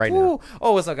right now.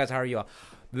 Oh, what's up, guys? How are you all?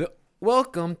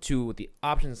 Welcome to the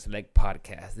Option Select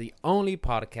podcast, the only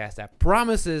podcast that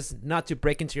promises not to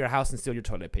break into your house and steal your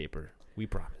toilet paper. We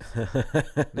promise.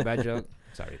 The bad joke?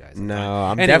 Sorry, guys. No,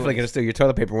 I'm definitely going to steal your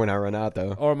toilet paper when I run out,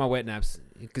 though. Or my wet naps.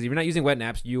 Because if you're not using wet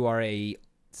naps, you are a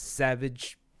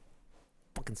savage.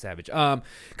 Fucking savage.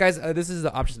 Guys, this is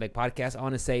the Option Select podcast. I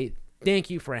want to say thank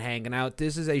you for hanging out.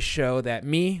 This is a show that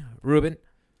me, Ruben,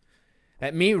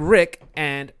 Rick,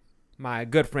 and my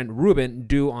good friend Ruben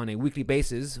do on a weekly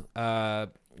basis.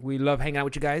 We love hanging out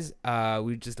with you guys.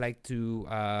 We just like to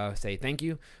say thank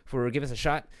you for giving us a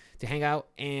shot to hang out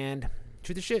and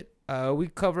shoot the shit. We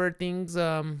cover things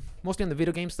mostly on the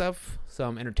video game stuff,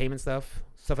 some entertainment stuff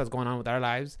that's going on with our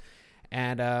lives,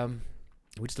 and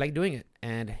we just like doing it.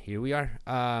 And here we are.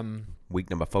 Week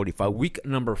number 44. Week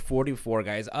number 44,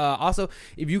 guys. Also,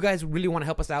 if you guys really want to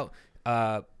help us out,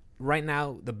 right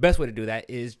now, the best way to do that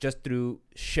is just through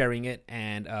sharing it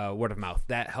and word of mouth.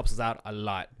 That helps us out a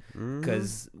lot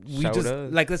because we just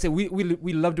like, let's say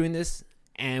we love doing this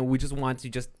and we just want to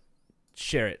just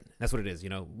share it. That's what it is. You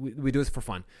know, we do this for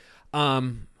fun.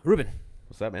 Ruben,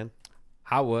 what's up, man?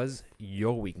 How was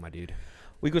your week, my dude?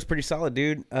 Week was pretty solid,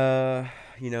 dude. Work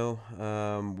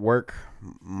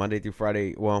Monday through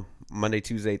Friday. Well, Monday,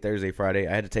 Tuesday, Thursday, Friday.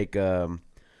 I had to take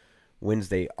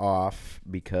Wednesday off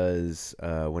because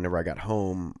whenever I got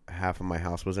home, half of my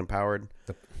house wasn't powered.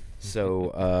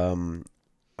 So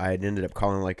I ended up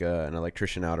calling like an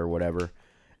electrician out or whatever.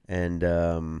 And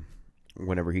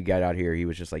whenever he got out here, he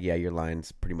was just like, yeah, your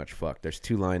line's pretty much fucked. There's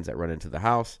 2 lines that run into the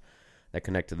house that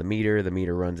connect to the meter. The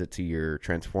meter runs it to your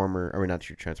transformer. I mean, not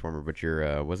your transformer, but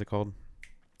your, what's it called?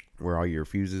 Where all your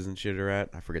fuses and shit are at.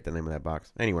 I forget the name of that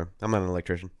box. Anyway, I'm not an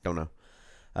electrician. Don't know.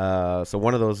 So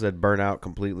one of those had burned out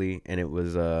completely, and it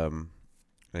was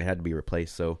it had to be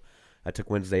replaced. So I took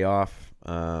Wednesday off.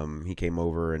 He came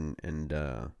over and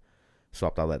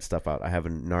swapped all that stuff out. I have a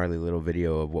gnarly little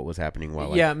video of what was happening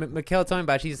while. Yeah, Mikhail told me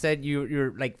about it. She said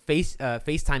you're like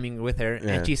FaceTiming with her,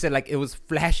 and she said like it was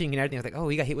flashing and everything. I was like, oh,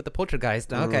 he got hit with the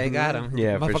poltergeist. Okay, got him.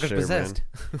 Yeah, motherfucker's for sure, possessed.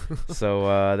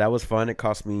 So that was fun. It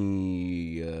cost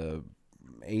me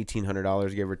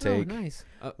 $1,800, give or take. Oh, nice.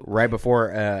 Right before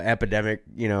epidemic,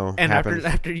 and happened.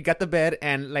 after you got the bed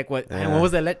and like what? And when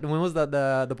was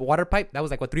the water pipe? That was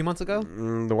like what, 3 months ago?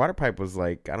 The water pipe was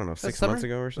like, I don't know, 6 months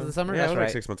ago or something. Was it summer? Yeah, That's it was right.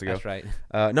 like 6 months ago. That's right.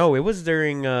 No, it was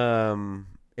during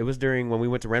when we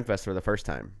went to Renfest for the first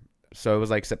time. So it was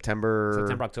like September,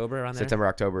 October, around there. September,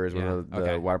 October is when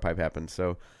the water pipe happened.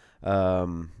 So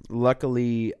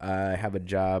luckily I have a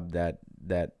job that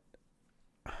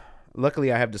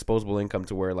luckily I have disposable income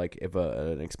to where like if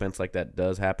an expense like that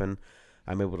does happen,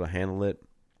 I'm able to handle it.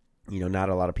 Not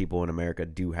a lot of people in America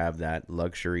do have that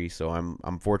luxury, so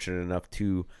I'm fortunate enough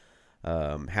to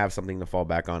have something to fall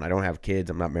back on. I don't have kids.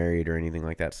 I'm not married or anything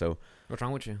like that. So what's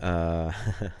wrong with you?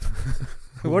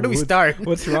 Where do we start?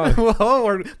 What's wrong? Well,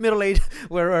 we're middle-aged.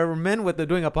 We're men with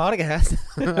doing a podcast.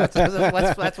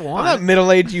 that's one. I'm not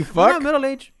middle-aged, you fuck. I'm not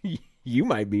middle-aged. You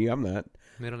might be. I'm not.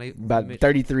 Middle-aged. About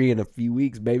 33 in a few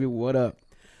weeks, baby. What up?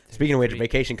 Speaking of which,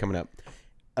 vacation coming up.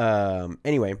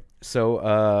 Anyway,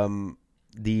 so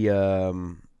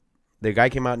the guy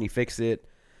came out and he fixed it.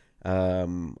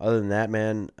 Other than that,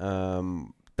 man,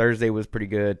 Thursday was pretty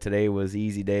good. Today was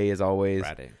easy day as always.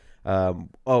 Friday.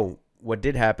 What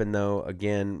did happen though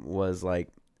again was like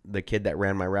the kid that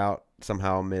ran my route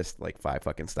somehow missed like 5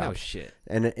 fucking stops. Oh shit!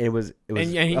 And it was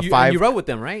and a 5. You rode with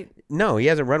them, right? No, he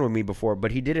hasn't run with me before,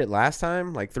 but he did it last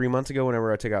time, like 3 months ago,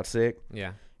 whenever I took out sick.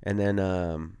 Yeah. And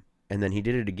then he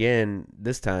did it again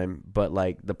this time, but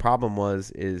like the problem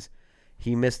is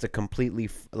he missed a completely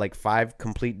 5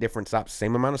 complete different stops,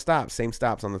 same amount of stops, same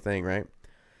stops on the thing, right?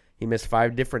 He missed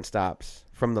 5 different stops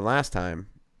from the last time,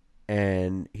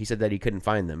 and he said that he couldn't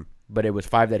find them, but it was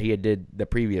 5 that he had did the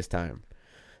previous time.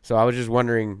 So I was just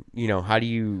wondering, how do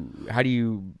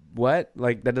you what?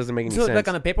 Like that doesn't make any sense. So like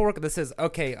on the paperwork that says,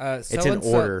 okay, it's in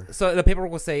order. So the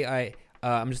paperwork will say,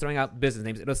 I'm just throwing out business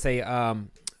names. It'll say,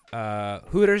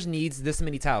 Hooters needs this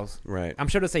many towels. Right. I'm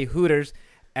sure it'll say Hooters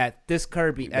at this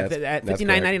Kirby at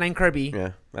 $59.99 Kirby.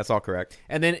 Yeah, that's all correct.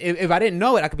 And then if I didn't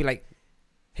know it, I could be like,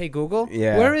 hey Google,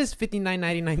 where is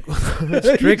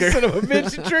 $59.99 trigger? You son of a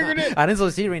bitch, you triggered it. I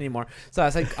didn't see it anymore, so I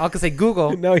was like, I could say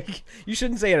Google. No, you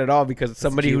shouldn't say it at all because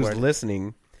somebody who's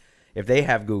listening, if they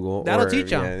have Google, that'll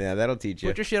teach them. Yeah, that'll teach you.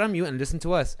 Put your shit on mute and listen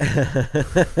to us.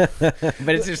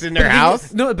 But it's just in their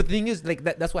house. No, but the thing is, like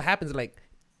that's what happens. Like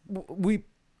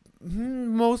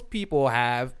most people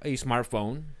have a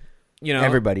smartphone.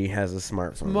 Everybody has a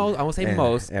smartphone. I won't say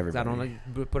most. Everybody. I don't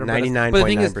like put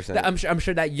 99.9%. I'm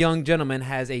sure that young gentleman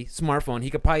has a smartphone. He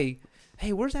could probably,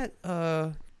 hey, where's that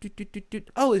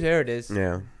Oh, there it is.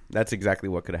 Yeah, that's exactly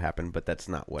what could have happened, but that's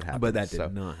not what happened. But that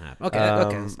did not happen. Okay,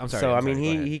 okay. I'm sorry. So, I'm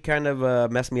sorry. he kind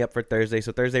of messed me up for Thursday.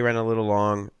 So, Thursday ran a little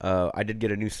long. I did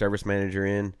get a new service manager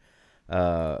in,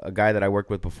 a guy that I worked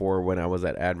with before when I was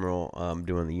at Admiral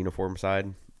doing the uniform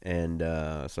side. And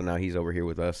so now he's over here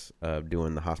with us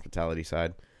doing the hospitality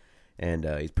side. And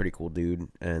he's a pretty cool dude.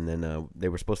 And then they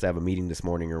were supposed to have a meeting this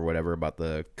morning or whatever about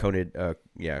the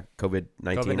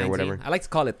COVID-19 or whatever. I like to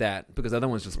call it that because the other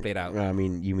ones just played out. I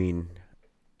mean, you mean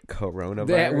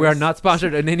coronavirus? We are not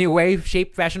sponsored in any way,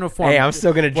 shape, fashion, or form. Hey, I'm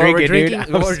still gonna drink it,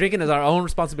 dude. What we're drinking is our own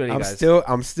responsibility, guys.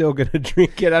 I'm still gonna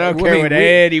drink it. I don't care what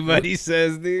anybody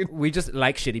says, dude. We just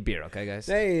like shitty beer, okay, guys?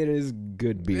 Hey, it is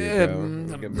good beer,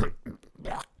 bro.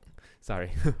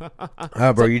 Sorry.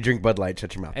 Bro, you drink Bud Light.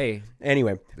 Shut your mouth. Hey.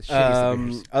 Anyway,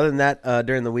 other than that,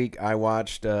 during the week, I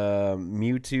watched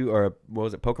Mewtwo, or what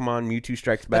was it, Pokemon Mewtwo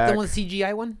Strikes Back. That's the one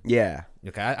CGI one? Yeah.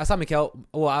 Okay, I saw Mikhail.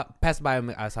 Well, I passed by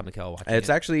him. I saw Mikhail watching It's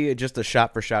actually just a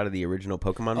shot for shot of the original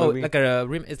Pokemon movie. Like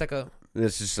it's like a...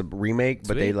 It's just a remake,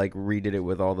 but they like redid it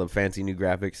with all the fancy new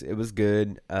graphics. It was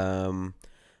good.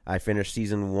 I finished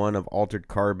season 1 of Altered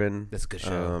Carbon. That's a good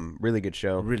show. Really good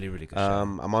show. Really, really good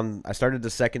show. I started the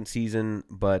second season,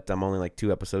 but I'm only like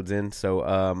 2 episodes in. So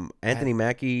Anthony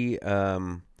Mackie,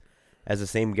 as the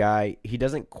same guy, he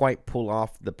doesn't quite pull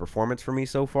off the performance for me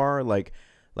so far. Like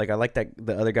I like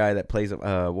the other guy that plays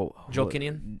Joel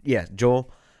Kinnaman. Yeah,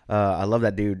 Joel. I love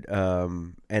that dude.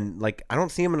 And like I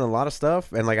don't see him in a lot of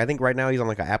stuff. And like I think right now he's on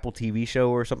like an Apple TV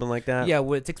show or something like that. Yeah,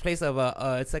 well, it takes place of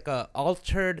it's like a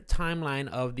altered timeline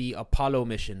of the Apollo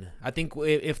mission. I think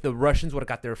if the Russians would have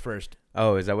got there first.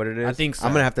 Oh, is that what it is? I think so.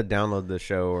 I'm gonna have to download the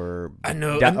show or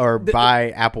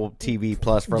buy Apple TV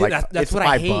Plus for that's it's what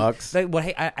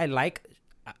 $5. I like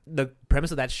the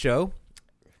premise of that show.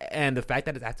 And the fact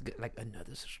that it's actually like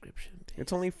another subscription.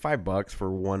 It's only $5 for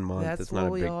 1 month. It's not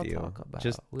a big deal.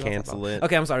 Just cancel it.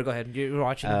 Okay, I'm sorry. Go ahead. You're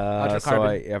watching Altered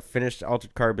Carbon. So I finished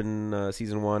Altered Carbon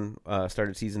season 1.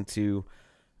 Started season 2.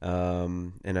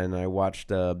 And then I watched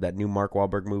that new Mark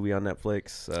Wahlberg movie on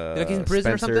Netflix. Like he's in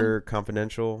prison Spencer or something?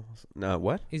 Confidential.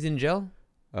 What? He's in jail?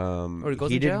 Or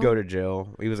he did go to jail.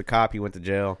 He was a cop. He went to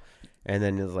jail. And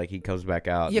then it's like he comes back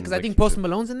out. Yeah, because I think Post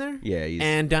Malone's in there. Yeah,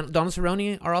 and Donna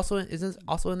Cerrone is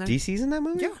also in there. DC's in that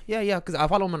movie. Yeah. Because I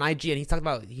follow him on IG, and he's talking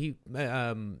about he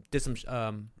did some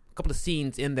couple of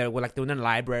scenes in there where like they were in a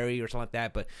library or something like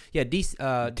that. But yeah, dude,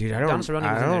 I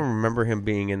don't remember him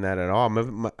being in that at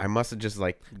all. I must have just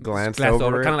like glanced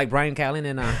over it. Kind of like Brian Callen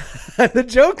and the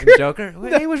Joker.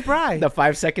 Hey, was Brian? The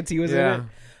 5 seconds he was in it.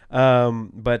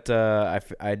 But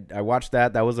I watched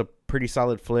that. That was a pretty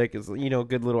solid flick. It's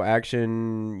good little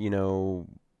action.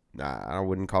 I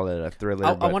wouldn't call it a thriller.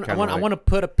 I want to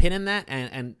put a pin in that,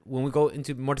 and when we go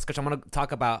into more discussion, I want to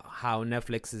talk about how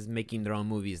Netflix is making their own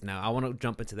movies now. I want to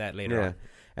jump into that later on.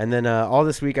 And then all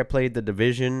this week I played The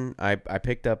Division. I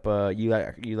picked up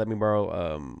you let me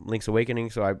borrow Link's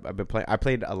Awakening. So I've been playing. I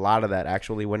played a lot of that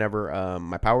actually. Whenever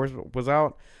my power was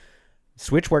out.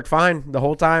 Switch worked fine the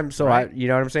whole time, so right. You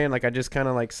know what I'm saying? Like I just kind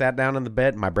of like sat down in the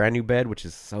bed, my brand new bed, which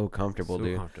is so comfortable,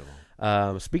 dude.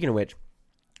 Speaking of which,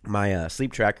 my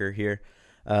sleep tracker here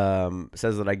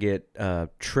says that I get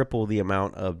triple the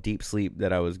amount of deep sleep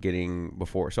that I was getting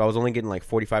before. So I was only getting like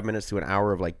 45 minutes to an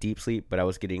hour of like deep sleep, but I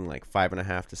was getting like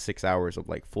 5.5 to 6 hours of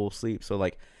like full sleep. So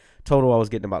like total, I was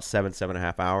getting about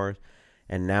 7.5 hours,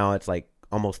 and now it's like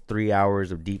almost 3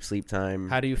 hours of deep sleep time.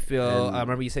 How do you feel? I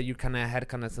remember you said you kind of had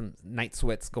some night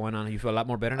sweats going on. You feel a lot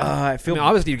more better now?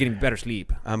 Obviously you're getting better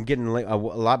sleep. I'm getting a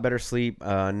lot better sleep.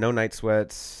 No night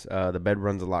sweats. The bed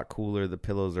runs a lot cooler. The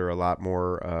pillows are a lot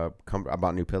more I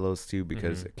bought new pillows too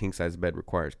because a king size bed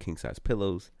requires king size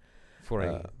pillows. For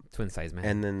a twin size man.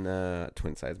 And then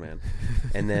twin size man.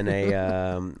 And then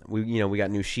we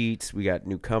got new sheets, we got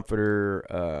new comforter,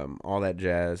 all that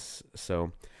jazz.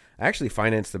 So I actually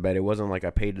financed the bed. It wasn't like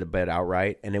I paid the bed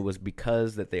outright, and it was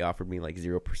because that they offered me like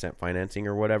 0% financing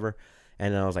or whatever.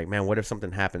 And I was like, man, what if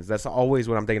something happens? That's always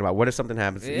what I'm thinking about. What if something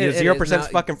happens? 0% is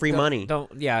fucking free money.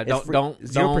 Don't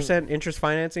 0% interest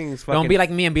financing is fucking. Don't be like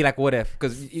me and be like, what if?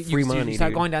 Because free money. You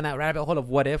start going down that rabbit hole of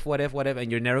what if, and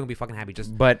you're never gonna be fucking happy.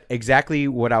 But exactly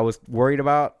what I was worried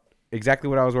about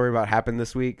happened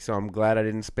this week. So I'm glad I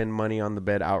didn't spend money on the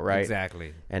bed outright.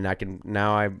 Exactly. And I can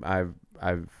now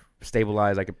I've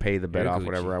stabilized. I could pay the bed off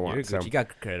whatever I want. So you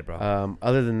got credit, bro.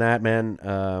 Other than that, man,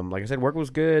 like I said, work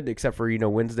was good except for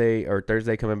Wednesday or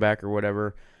Thursday coming back or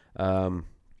whatever.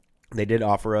 They did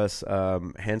offer us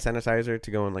hand sanitizer to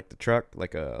go in like the truck,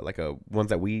 like a ones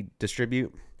that we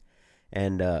distribute,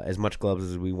 and as much gloves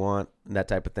as we want, that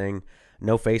type of thing.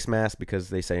 No face mask because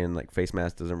they saying like face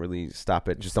mask doesn't really stop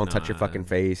it. Just don't touch your fucking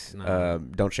face.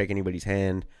 Don't shake anybody's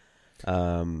hand.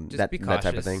 That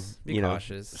type of thing. Be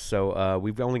cautious. So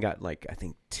we've only got like I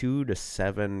think 2 to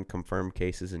 7 confirmed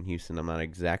cases in Houston. I'm not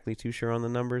exactly too sure on the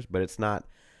numbers, but it's not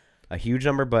a huge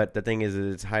number. But the thing is,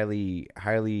 it's highly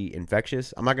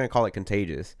infectious. I'm not gonna call it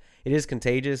contagious. It is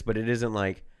contagious, but it isn't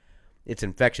like it's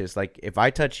infectious. Like if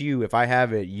I touch you, if I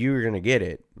have it, you're gonna get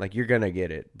it. Like you're gonna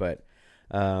get it. But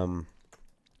a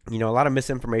lot of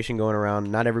misinformation going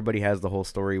around. Not everybody has the whole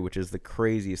story, which is the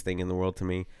craziest thing in the world to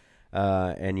me.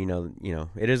 And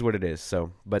it is what it is.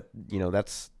 So, but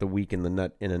that's the week in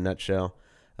a nutshell.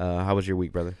 How was your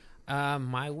week, brother?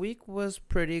 My week was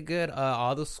pretty good.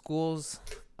 All the schools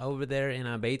over there in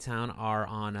Baytown are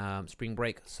on spring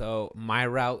break. So my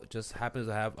route just happens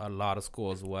to have a lot of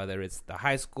schools, whether it's the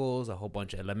high schools, a whole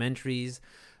bunch of elementaries,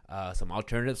 some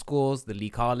alternative schools, the Lee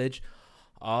College,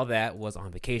 all that was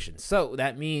on vacation. So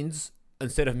that means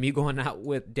instead of me going out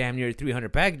with damn near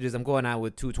 300 packages, I'm going out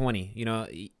with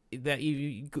 220. That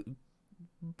you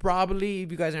probably,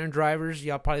 if you guys aren't drivers,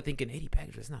 y'all probably thinking 80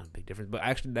 packages. It's not a big difference, but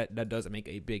actually that does make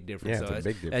a big difference. Yeah, so it's a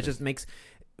big difference. That just makes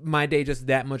my day just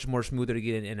that much more smoother to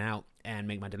get in and out and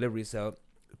make my delivery. So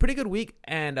pretty good week.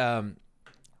 And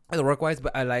work wise,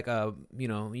 but I like me,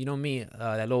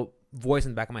 that little voice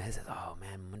in the back of my head says, oh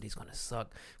man, Monday's gonna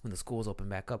suck when the schools open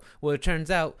back up. Well, it turns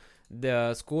out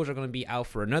the schools are going to be out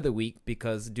for another week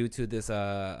because due to this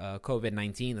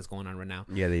COVID-19 that's going on right now.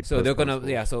 Yeah, they're going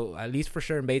to so at least for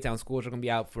sure in Baytown, schools are going to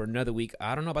be out for another week.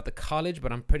 I don't know about the college,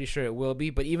 but I'm pretty sure it will be.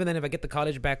 But even then, if I get the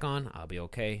college back on, I'll be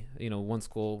okay. One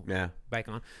school back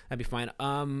on, that'd be fine.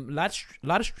 Lot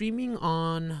of streaming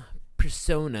on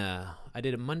Persona. I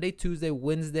did it Monday, Tuesday,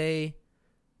 Wednesday,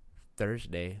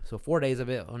 Thursday, so 4 days of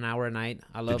it, an hour a night.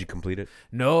 Did you complete it?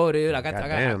 No, dude.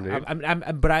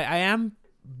 I am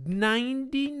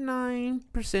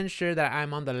 99% sure that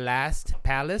I'm on the last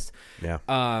palace. Yeah.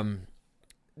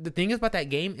 The thing is about that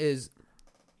game is,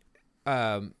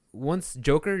 once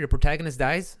Joker, your protagonist,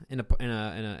 dies in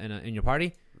your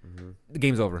party, the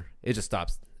game's over. It just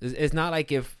stops. It's not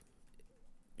like if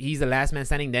he's the last man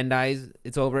standing, then dies,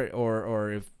 it's over,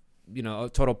 or if a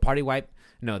total party wipe.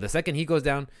 No, the second he goes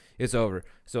down, it's over.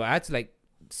 So I had to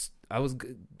I was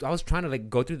trying to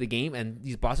go through the game, and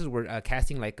these bosses were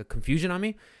casting a confusion on me.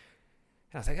 And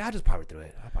I was like, I'll just power through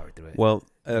it. Well,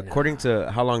 according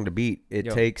to How Long to Beat, it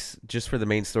takes, just for the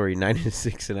main story,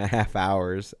 96.5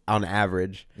 hours on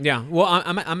average. Yeah. Well,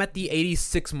 I'm at the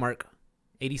 86 mark,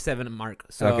 87 mark.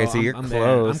 So okay, so you're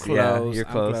close. Yeah, you're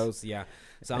close. Yeah.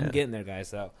 So I'm getting there, guys.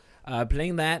 So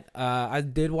playing that, I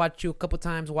did watch you a couple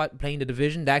times playing The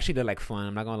Division. That actually looked like fun.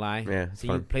 I'm not gonna lie. Yeah, it's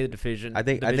fun. You play The Division. I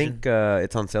think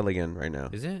it's on sale again right now.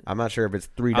 Is it? I'm not sure if it's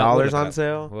 $3 on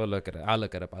sale. We'll look at it. I'll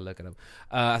look it up.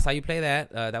 I saw you play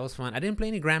that. That was fun. I didn't play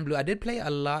any Grand Blue. I did play a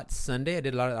lot Sunday. I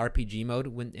did a lot of RPG mode.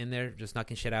 Went in there just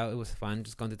knocking shit out. It was fun.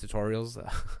 Just going to tutorials.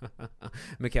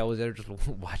 Mikhail was there just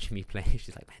watching me play.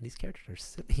 She's like, man, these characters are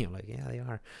silly. I'm like, yeah, they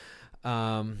are.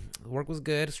 Work was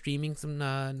good. Streaming some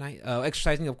night,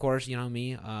 exercising, of course. You know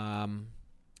me.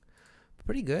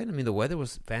 Pretty good. I mean, the weather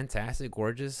was fantastic,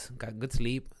 gorgeous. Got good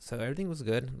sleep, so everything was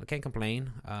good. I can't complain.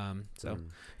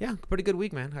 Yeah, pretty good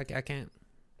week, man. I can't.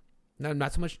 No,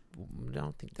 not so much. I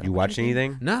don't think. You watch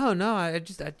anything? No. I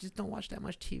just don't watch that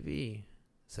much TV.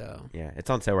 So yeah, it's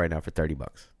on sale right now for $30.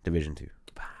 Division 2.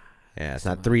 Yeah, it's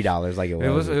not $3 like it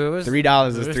was. It was $3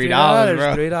 is $3,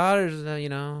 bro.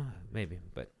 $3, maybe,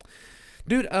 but.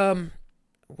 Dude,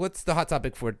 what's the hot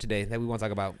topic for today that we want to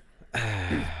talk about?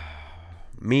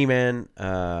 Me, man,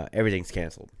 everything's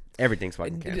canceled. Everything's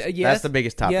fucking canceled. Yes, that's the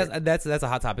biggest topic. Yes, that's a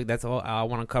hot topic. That's all I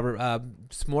want to cover.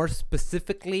 More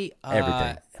specifically,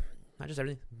 everything. Not just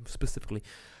everything, specifically,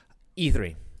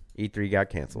 E3. E3 got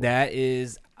canceled. That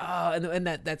is, and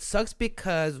that sucks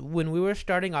because when we were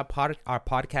starting our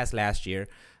podcast last year,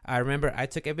 I remember I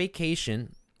took a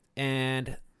vacation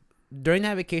and. During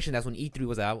that vacation, that's when E3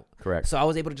 was out. Correct. So I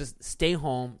was able to just stay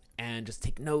home and just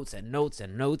take notes. And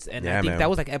yeah, I think that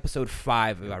was episode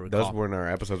 5, if I recall. Those when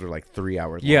our episodes were 3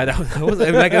 hours long. Yeah, that was we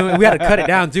had to cut it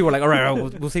down too. We're like, all right,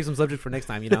 we'll save some subjects for next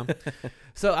time,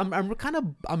 So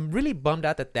I'm really bummed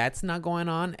out that that's not going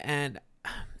on. And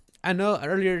I know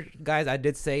earlier, guys, I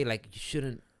did say you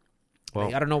shouldn't.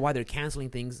 Well, I don't know why they're canceling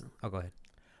things. Oh, go ahead.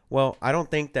 Well, I don't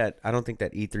think that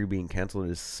E3 being canceled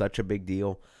is such a big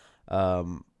deal.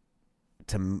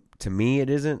 To me, it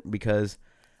isn't because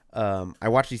I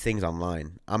watch these things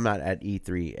online. I'm not at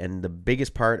E3, and the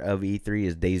biggest part of E3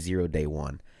 is day 0, day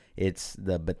 1. It's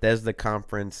the Bethesda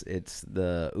conference. It's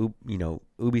the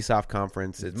Ubisoft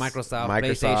conference. It's Microsoft,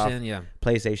 PlayStation,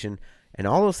 PlayStation, And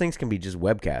all those things can be just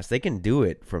webcast. They can do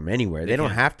it from anywhere. They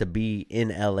don't have to be in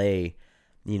LA,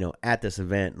 at this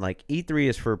event. Like E3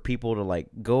 is for people to like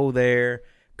go there,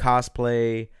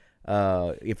 cosplay,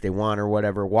 if they want or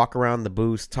whatever, walk around the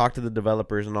booths, talk to the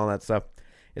developers and all that stuff.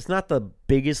 It's not the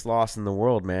biggest loss in the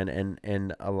world, man.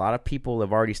 And a lot of people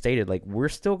have already stated like we're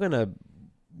still gonna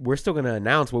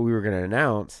announce what we were gonna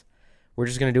announce. We're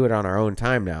just gonna do it on our own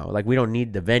time now. Like we don't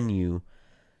need the venue.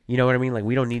 You know what I mean? Like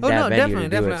we don't need that venue to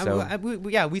do it.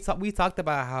 So we talked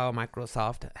about how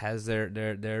Microsoft has their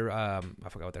I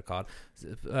forgot what they're called.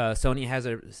 Sony has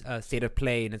their State of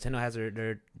Play. Nintendo has their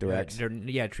Directs.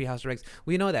 Treehouse Directs.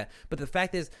 We know that, but the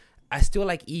fact is, I still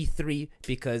like E3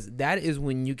 because that is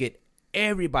when you get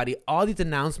everybody, all these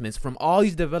announcements from all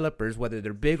these developers, whether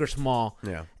they're big or small,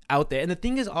 out there. And the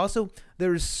thing is also,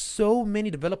 there's so many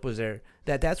developers there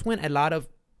that's when a lot of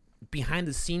behind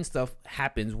the scenes stuff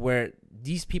happens where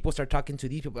these people start talking to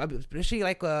these people, especially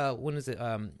like when is it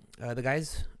the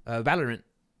guys Lariat,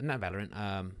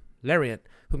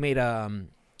 who made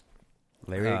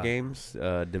Lariat Games,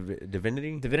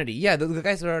 Divinity. Yeah, the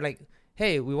guys are like,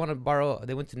 hey, we want to borrow.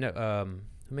 They went to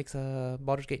who makes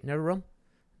Baldur's Gate,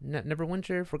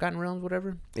 Neverwinter, Forgotten Realms,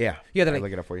 whatever. Yeah, they're I'll like,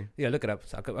 look it up for you. Yeah, look it up.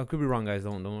 So I could be wrong, guys.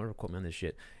 Don't ever quote me on this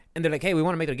shit. And they're like, hey, we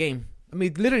want to make a game. I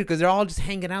mean, literally, because they're all just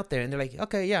hanging out there, and they're like,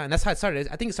 okay, yeah, and that's how it started.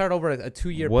 I think it started over a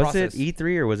 2-year process. Was it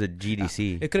E3 or was it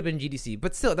GDC? It could have been GDC,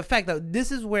 but still, the fact that this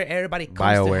is where everybody comes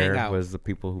to hang out. BioWare was the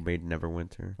people who made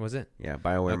Neverwinter. Was it? Yeah,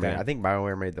 BioWare made. I think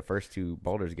BioWare made the first 2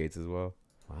 Baldur's Gates as well.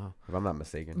 Wow, if I'm not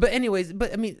mistaken. But anyways,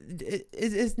 I mean,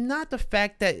 it's not the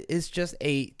fact that it's just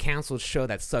a canceled show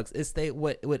that sucks. It's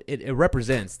what it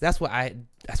represents. That's what I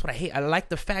hate. I like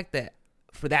the fact that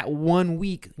for that 1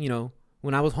 week,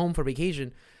 when I was home for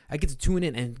vacation, I get to tune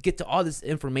in and get to all this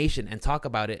information and talk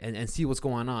about it and see what's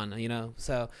going on,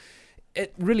 So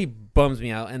it really bums me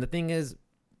out. And the thing is,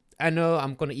 I know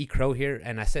I'm going to eat crow here.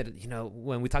 And I said,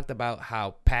 when we talked about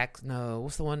how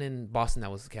what's the one in Boston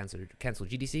that was canceled?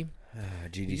 GDC?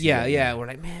 GDC. Yeah. We're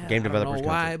like, man, Game I don't Developers know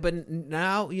why. Council. But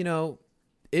now,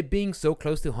 it being so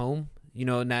close to home,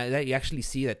 now that you actually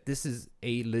see that this is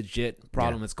a legit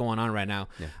problem that's going on right now.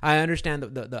 Yeah. I understand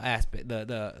the aspect,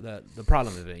 the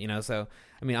problem of it, So,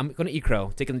 I mean, I'm going to eat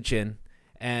crow, taking the chin,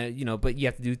 and, but you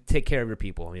have to take care of your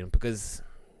people, because,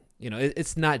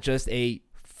 it's not just a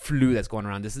flu that's going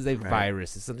around. This is a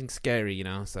virus. It's something scary,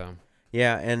 so.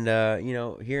 Yeah,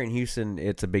 and here in Houston,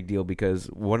 it's a big deal because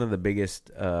one of the biggest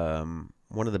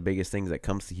things that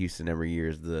comes to Houston every year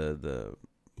is the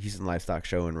Houston Livestock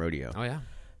Show and Rodeo. Oh yeah.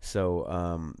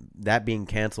 So that being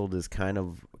canceled is kind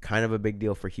of a big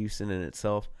deal for Houston in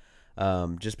itself,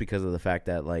 just because of the fact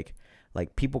that like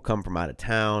people come from out of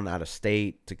town, out of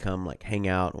state to come like hang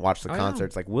out and watch the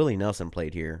concerts. Like Willie Nelson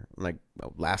played here like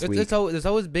last week. There's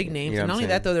always big names. And not only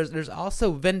that though, there's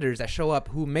also vendors that show up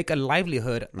who make a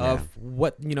livelihood of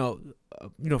what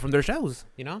from their shows.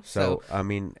 So I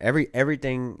mean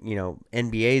everything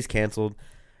NBA's canceled.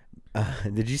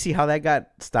 Did you see how that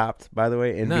got stopped, by the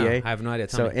way, NBA? No, I have no idea.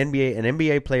 So an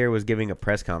NBA player was giving a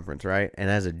press conference, right? And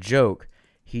as a joke,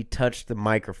 he touched the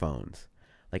microphones.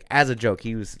 Like, as a joke,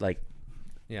 he was, like,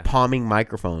 palming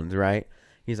microphones, right?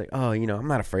 He's like, oh, I'm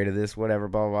not afraid of this, whatever,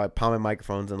 blah, blah, blah, palming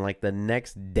microphones. And, like, the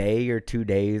next day or 2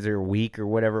 days or week or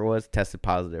whatever it was, tested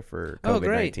positive for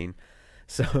COVID-19.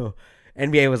 So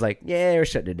NBA was like, yeah, we're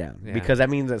shutting it down. Yeah. Because that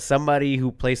means that somebody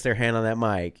who placed their hand on that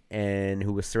mic and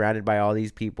who was surrounded by all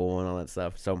these people and all that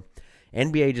stuff. So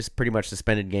NBA just pretty much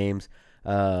suspended games.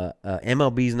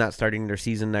 MLB's not starting their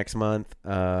season next month.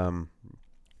 And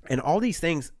all these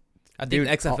things. I think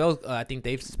XFL, I think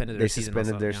they've suspended their season. They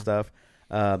suspended their stuff.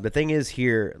 The thing is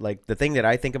here, like the thing that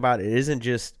I think about, it isn't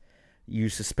just you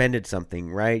suspended something,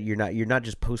 right? You're not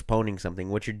just postponing something.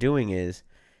 What you're doing is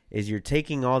you're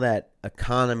taking all that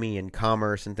economy and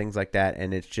commerce and things like that,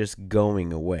 and it's just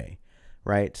going away,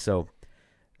 right? So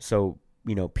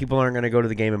people aren't going to go to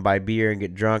the game and buy beer and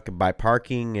get drunk and buy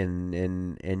parking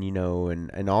and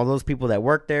all those people that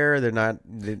work there, they're not.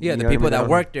 The people that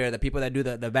work there, the people that do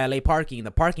the valet parking, the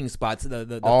parking spots,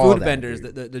 the food vendors,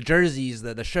 the jerseys,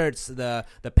 the shirts, the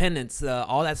pennants,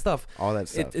 all that stuff. All that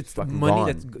stuff. It's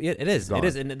money. It is.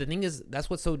 And the thing is, that's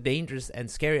what's so dangerous and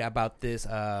scary about this.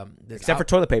 Except for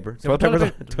toilet paper. Toilet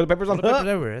paper's on the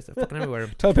everywhere. It's fucking everywhere.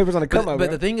 Toilet paper's on the come up. But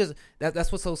the thing is,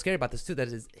 that's what's so scary about this too. That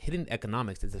is hitting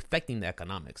economics. It's affecting the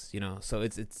economics, so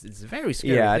it's very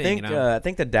scary. Yeah, I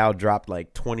think the Dow dropped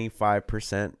like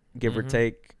 25%, give or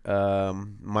take.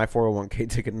 My 401k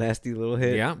took a nasty little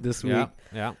hit this week.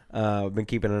 I've been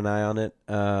keeping an eye on it.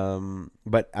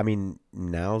 But I mean,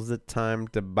 now's the time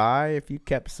to buy if you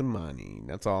kept some money.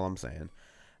 That's all I'm saying.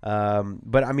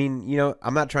 But I mean,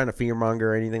 I'm not trying to fearmonger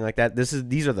or anything like that.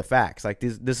 These are the facts. Like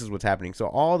this is what's happening. So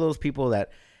all those people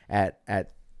that at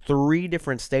 3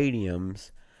 different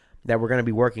stadiums that were going to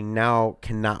be working now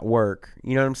cannot work.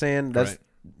 You know what I'm saying? That's Right.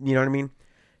 You know what I mean?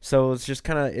 So it's just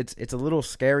kind of it's a little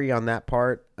scary on that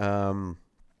part. I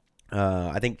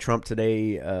think Trump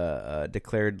today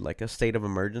declared like a state of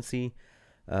emergency.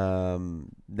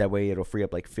 That way it'll free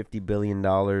up like $50 billion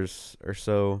or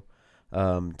so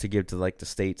to give to like the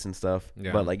states and stuff.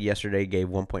 Yeah. But like yesterday gave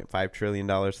 $1.5 trillion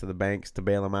to the banks to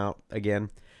bail them out again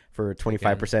for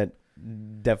 25%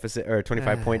 deficit or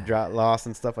 25-point drop loss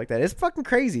and stuff like that. It's fucking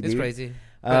crazy, dude. It's crazy.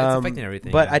 But it's affecting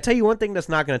everything. But yeah. I tell you one thing that's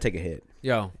not going to take a hit.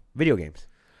 Yo. Video games.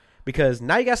 Because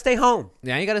now you got to stay home.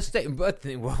 Yeah, you gotta stay. But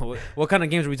what kind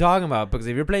of games are we talking about? Because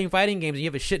if you're playing fighting games and you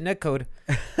have a shit netcode,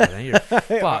 well, then you're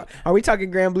fucked. Are we talking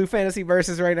Grand Blue Fantasy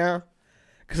Versus right now?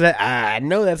 Because I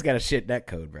know that's got a shit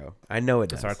netcode, bro. I know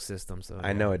it does. It's Arc system, so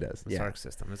I know it does. It's Yeah. Arc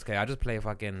system. It's okay. I just play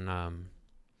fucking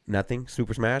Nothing.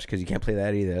 Super Smash? Because you can't play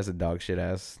that either. That's a dog shit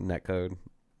ass netcode.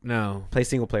 no. Play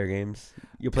single player games.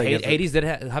 You play against Hades did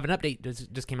have an update.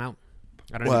 Just came out.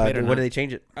 I don't know if you played it or what not. did they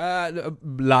change it? A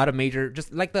lot of major,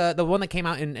 just like the one that came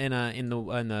out in the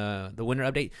winter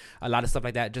update. A lot of stuff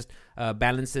like that. Just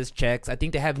balances, checks. I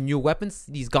think they have new weapons.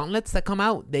 These gauntlets that come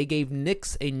out. They gave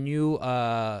Nyx a new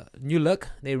look.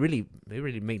 They really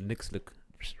made Nyx look.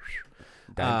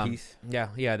 Dime piece.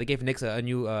 Yeah. They gave Nyx a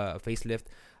new facelift.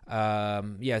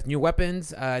 New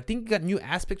weapons. I think you got new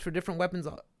aspects for different weapons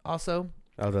also.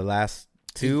 Oh, the last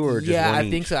 2 or just yeah, one I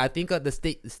think each? so. I think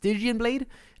the Stygian blade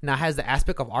now has the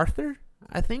aspect of Arthur.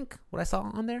 I think what I saw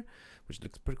on there, which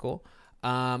looks pretty cool.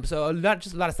 So a lot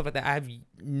of stuff like that. I have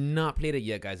not played it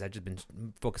yet, guys. I've just been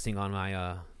focusing on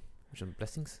my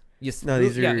blessings. Yes, No,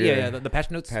 these are the patch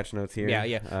notes. Patch notes here.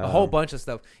 Yeah, a whole bunch of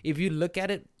stuff. If you look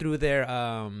at it through their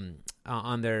on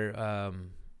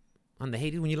the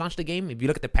Hades, when you launch the game, if you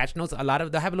look at the patch notes, a lot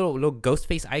of they have a little ghost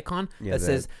face icon that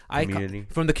says community. icon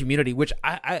from the community, which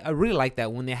I really like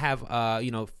that when they have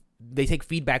they take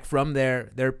feedback from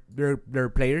their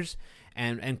players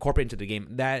and incorporate into the game.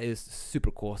 That is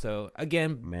super cool. So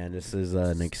again, Man, this is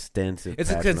an extensive. it's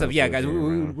patch extensive. notes Yeah, over guys,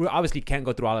 here, we bro. obviously can't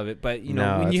go through all of it, but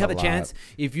No, when you it's have a the chance,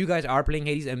 if you guys are playing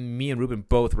Hades, and me and Ruben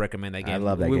both recommend that game. I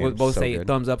love that we game. will both So say good.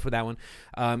 thumbs up for that one.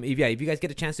 If you guys get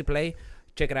a chance to play,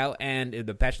 check it out. And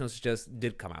the patch notes just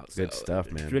did come out. Good so stuff,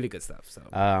 it's man. Really good stuff. So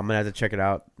I'm gonna have to check it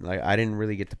out. Like I didn't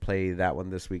really get to play that one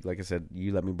this week. Like I said,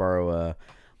 you let me borrow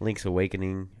Link's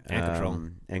Awakening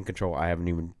And Control. I haven't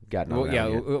even gotten on well, that yeah,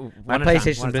 yet. My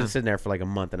PlayStation's been sitting there for like a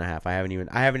month and a half. I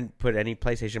haven't put any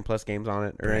PlayStation Plus games on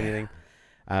it or anything.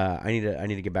 I need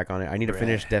to get back on it. I need to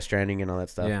finish Death Stranding and all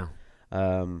that stuff. Yeah.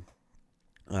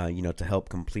 To help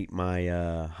complete my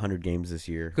 100 games this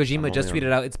year. Kojima just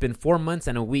tweeted out, it's been 4 months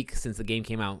and a week since the game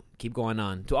came out. Keep going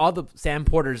on. To all the Sam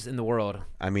Porters in the world.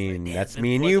 I mean, that's It's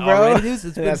me and been you, bro. already, dude.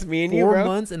 It's That's been me and you, 4 bro.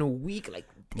 months and a week. Like,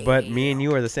 But me damn. and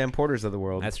you are the Sam Porters of the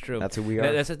world. That's true. That's who we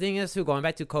are. That's the thing is too. Going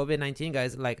back to COVID-19,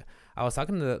 guys. Like I was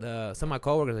talking to some of my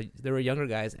coworkers. Like, they were younger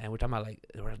guys, and we're talking about like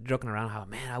they were joking around how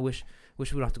I wish we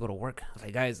don't have to go to work. I was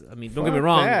like, guys, I mean, don't get me Fuck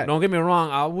wrong. that. Don't get me wrong.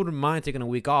 I wouldn't mind taking a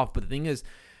week off, but the thing is,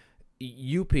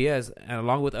 UPS and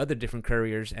along with other different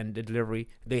couriers and the delivery,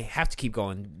 they have to keep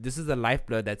going. This is the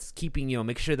lifeblood that's keeping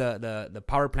make sure the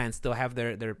power plants still have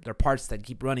their parts that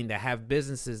keep running. That have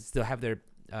businesses still have their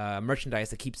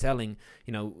merchandise that keep selling.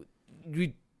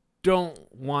 You don't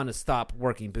want to stop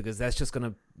working because that's just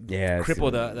gonna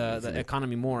cripple the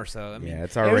economy more. So I mean,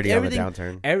 it's already on the everything-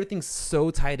 downturn. Everything's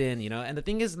so tied in, and the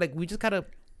thing is, like, we just gotta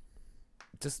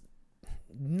just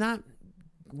not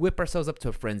whip ourselves up to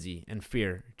a frenzy and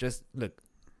fear. Just look,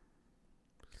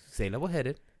 stay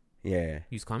level-headed, Yeah.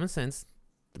 use common sense.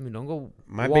 I mean, don't go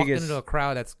My walk biggest- into a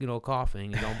crowd that's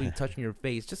coughing and don't be touching your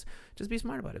face. Just be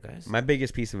smart about it, guys. My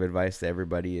biggest piece of advice to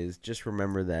everybody is just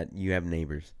remember that you have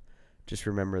neighbors. Just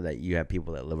remember that you have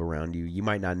people that live around you. You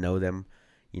might not know them.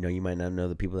 You might not know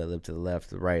the people that live to the left,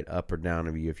 the right, up or down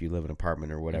of you if you live in an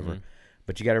apartment or whatever. Mhm.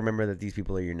 But you got to remember that these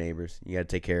people are your neighbors. You got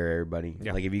to take care of everybody.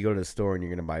 Yeah. Like if you go to the store and you're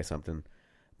going to buy something,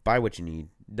 buy what you need.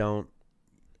 Don't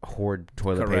hoard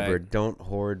toilet Correct. paper. Don't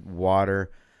hoard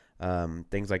water.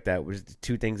 Things like that. Which is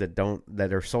 2 things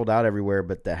that are sold out everywhere,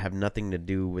 but that have nothing to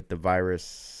do with the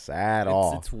virus at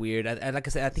all. It's weird. Like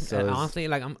I said, I think So it's- honestly,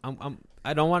 like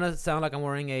I don't want to sound like I'm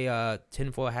wearing a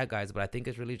tinfoil hat, guys, but I think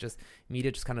it's really just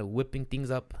media just kind of whipping things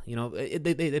up.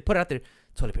 They put it out there,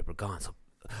 toilet paper gone. So,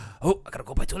 I gotta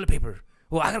go buy toilet paper.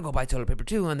 Well, I gotta go buy toilet paper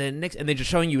too, and then they're just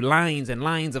showing you lines and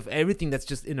lines of everything that's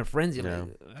just in a frenzy. Yeah.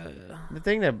 Like, The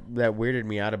thing that weirded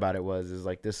me out about it is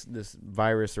like this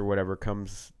virus or whatever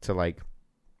comes to like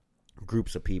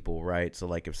groups of people, right? So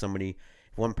like if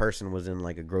if one person was in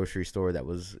like a grocery store that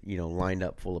was, you know, lined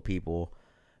up full of people,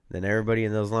 then everybody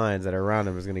in those lines that are around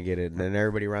him is going to get it. And then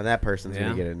everybody around that person's going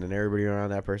to get it. And then everybody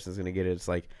around that person's going to get it. It's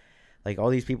like all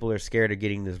these people are scared of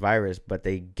getting this virus, but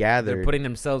they gathered. They're putting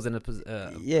themselves in a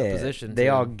position. They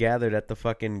all gathered at the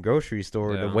fucking grocery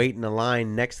store to wait in a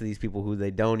line next to these people who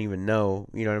they don't even know.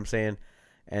 You know what I'm saying?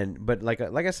 But like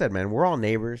I said, man, we're all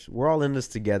neighbors. We're all in this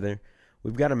together.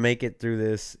 We've got to make it through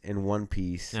this in one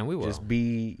piece. And we will. Just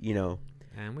be, you know,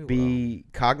 be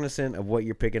cognizant of what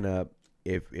you're picking up.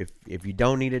 If you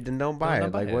don't need it, then don't buy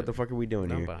it. Like, what the fuck are we doing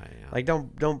here? Like,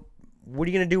 don't. What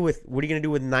are you gonna do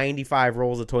with 95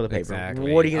 rolls of toilet paper?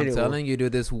 Exactly. What are you gonna do? I'm telling you,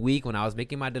 dude. This week when I was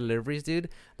making my deliveries, dude,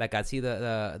 like I'd see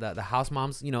the house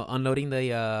moms, you know, unloading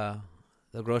the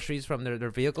groceries from their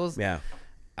vehicles. Yeah.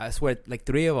 I swear, like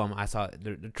 3 of them, I saw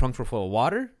their trunks were full of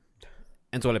water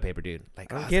and toilet paper, dude.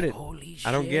 Like, I don't get it. Holy shit,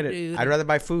 I don't get it. Dude. I'd rather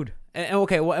buy food. And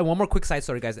okay, and one more quick side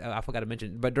story, guys. I forgot to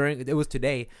mention, but it was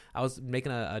today. I was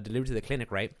making a delivery to the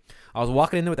clinic, right? I was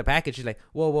walking in there with a package. She's like,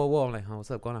 whoa. I'm like, oh,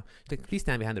 what's up, going on? She's like, please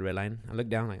stand behind the red line. I look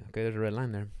down, like, okay, there's a red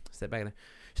line there. Step back there.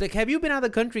 She's like, have you been out of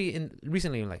the country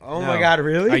recently? I'm like, oh no. my God,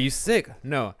 really? Are you sick?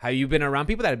 No. Have you been around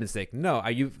people that have been sick? No.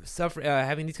 Are you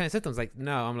having these kind of symptoms? Like,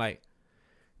 no. I'm like,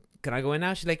 can I go in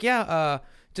now? She's like, yeah,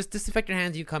 just disinfect your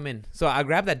hands. You come in. So I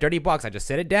grabbed that dirty box. I just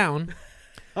set it down.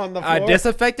 On the floor? I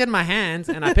disinfected my hands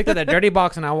and I picked up that dirty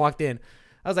box and I walked in.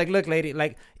 I was like, look, lady,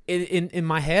 like in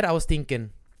my head, I was thinking,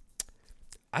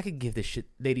 I could give this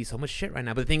lady so much shit right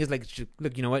now. But the thing is, like,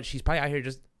 look, you know what? She's probably out here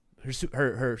just,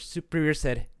 her superior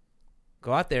said,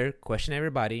 go out there, question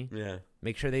everybody. Yeah.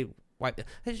 Make sure they wipe it.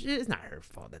 It's not her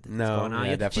fault that this is No, going on.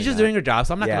 yeah, She's just doing her job,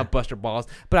 so I'm not Yeah. going to bust her balls.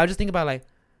 But I was just thinking about, like,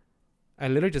 I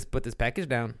literally just put this package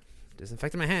down,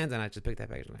 disinfected my hands, and I just picked that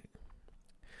package. Like,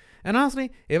 and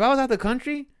honestly, if I was out the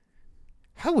country,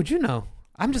 how would you know?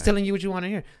 I'm just telling you what you want to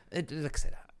hear. Like I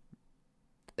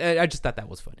said, I just thought that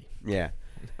was funny. Yeah.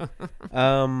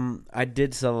 I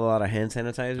did sell a lot of hand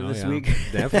sanitizer this week.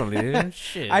 Definitely.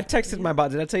 Shit. I texted my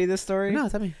boss. Did I tell you this story? No,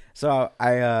 tell me. So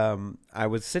I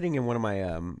was sitting in one of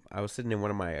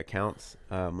my accounts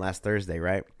last Thursday,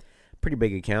 right? Pretty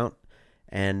big account,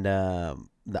 and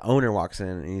the owner walks in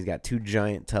and he's got 2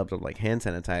 giant tubs of like hand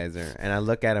sanitizer, and I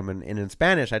look at him and in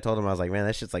Spanish I told him, I was like, man,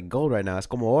 that shit's like gold right now. It's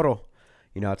como oro.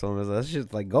 You know, I told him, that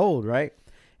shit's like gold, right?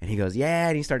 And he goes, yeah,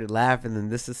 and he started laughing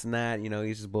and this and that. You know,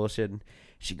 he's just bullshitting.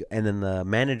 And then the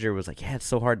manager was like, yeah, it's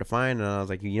so hard to find. And I was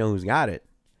like, you know who's got it?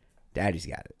 Daddy's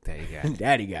got it. Daddy got it.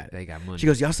 Daddy got it. They got money. She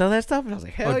goes, y'all sell that stuff? And I was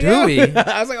like, hell Oh, yeah. do we?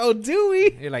 I was like, oh, do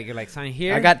we? You're like, sign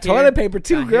here. I got here, toilet paper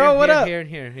too, sign girl. Here, what here, up? Here and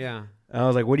here, yeah. I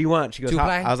was like, what do you want? She goes,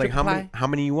 Two-ply? I was like, Triple-ply? how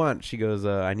many you want? She goes,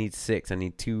 I need 6. I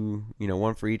need 2, you know,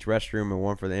 1 for each restroom and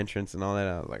 1 for the entrance and all that.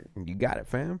 I was like, you got it,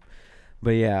 fam.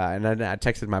 But yeah, and I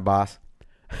texted my boss.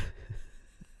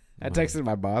 I texted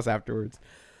my boss afterwards.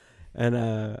 And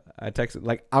I texted,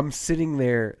 like, I'm sitting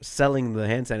there selling the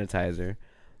hand sanitizer.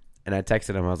 And I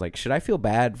texted him. I was like, should I feel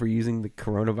bad for using the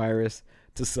coronavirus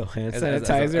to sell hand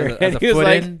sanitizer? As a he was foot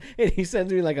like, in? and he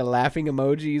sends me like a laughing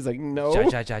emoji. He's like, no.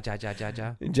 Ja.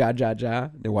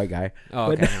 The white guy.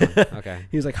 Oh, okay. But Okay.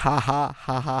 he was like, ha ha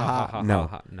ha ha ha.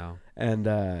 No. No. And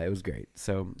it was great.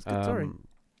 So, It's a good story.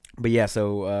 But yeah,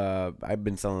 so I've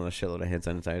been selling a shitload of hand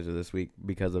sanitizer this week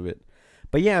because of it.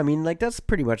 But yeah, I mean, like, that's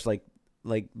pretty much like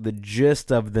the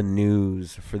gist of the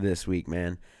news for this week,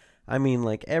 man. I mean,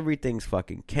 like, everything's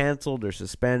fucking canceled or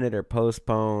suspended or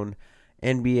postponed.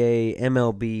 NBA,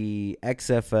 MLB,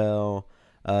 XFL,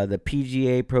 the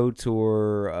PGA Pro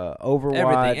Tour,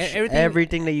 Overwatch,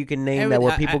 everything that you can name that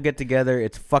where people get together,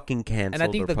 it's fucking canceled. And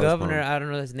I think the postponed. governor, I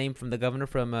don't know his name, from the governor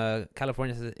from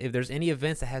California, says if there's any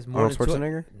events that has more Arnold than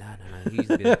Schwarzenegger? No. He used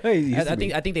to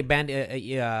be. I think they banned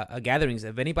gatherings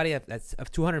of anybody that's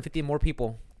of 250 or more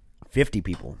people. 50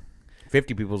 people.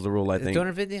 50 people is the rule, I think.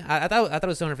 250? I thought it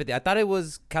was 250. I thought it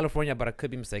was California, but I could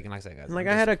be mistaken. Like I said, guys. Like,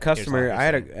 I had a customer.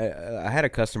 I had a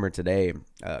customer today,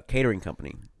 catering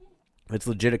company. It's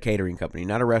legit a catering company,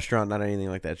 not a restaurant, not anything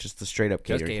like that. It's just a straight up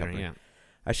catering company. Yeah.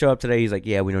 I show up today. He's like,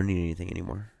 "Yeah, we don't need anything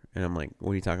anymore." And I'm like,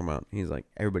 "What are you talking about?" He's like,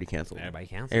 "Everybody canceled. Everybody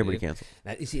canceled. Everybody canceled."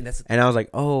 You see, that's. And I was like,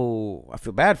 "Oh, I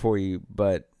feel bad for you,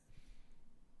 but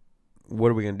what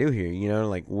are we gonna do here? You know,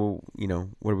 like, well, you know,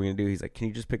 what are we gonna do?" He's like, "Can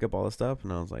you just pick up all the stuff?"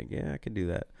 And I was like, "Yeah, I could do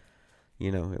that."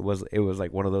 You know, it was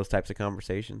like one of those types of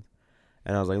conversations.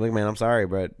 And I was like, "Look, man, I'm sorry,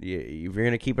 but if you're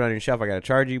gonna keep it on your shelf, I gotta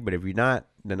charge you. But if you're not,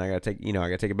 then I gotta take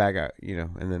it back out. You know,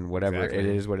 and then whatever it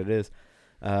is, what it is."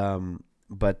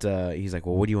 But he's like,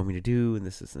 "Well, what do you want me to do?" And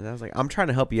this and I was like, "I'm trying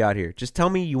to help you out here. Just tell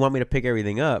me you want me to pick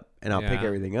everything up, and I'll pick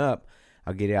everything up.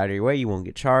 I'll get it out of your way. You won't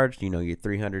get charged. You know, your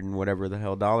 $300 and whatever the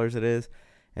hell dollars it is,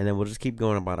 and then we'll just keep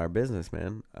going about our business,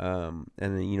 man. And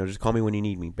then, you know, just call me when you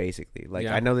need me, basically. Like,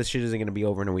 Yeah. I know this shit isn't going to be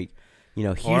over in a week. You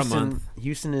know, Or a month.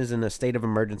 Houston is in a state of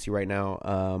emergency right now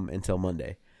until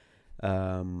Monday.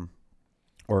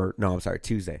 Or no, I'm sorry,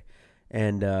 Tuesday.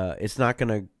 And it's not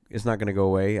gonna go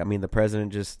away. I mean, the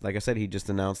president just, like I said, he just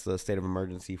announced the state of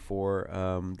emergency for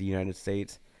the United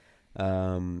States.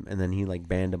 And then he like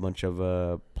banned a bunch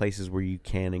of places where you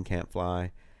can and can't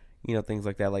fly, you know, things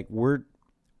like that. Like we're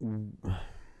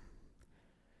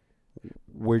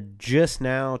just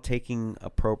now taking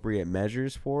appropriate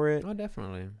measures for it. Oh,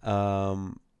 definitely.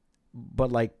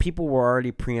 But like people were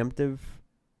already preemptive.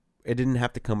 It didn't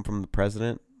have to come from the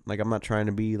president. Like, I'm not trying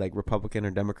to be like Republican or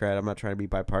Democrat. I'm not trying to be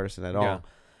bipartisan at all.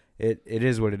 It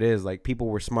is what it is. Like, people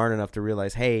were smart enough to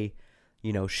realize, hey,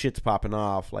 you know, shit's popping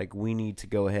off. Like, we need to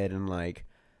go ahead and like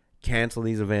cancel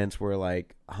these events where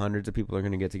like hundreds of people are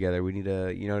going to get together. We need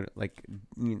to, you know, like,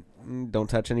 don't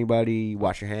touch anybody,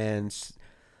 wash your hands,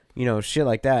 you know, shit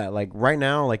like that. Like, right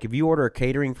now, like, if you order a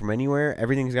catering from anywhere,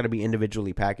 everything's got to be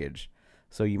individually packaged.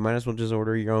 So you might as well just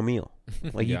order your own meal.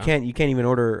 Like, you can't even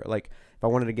order, like, if I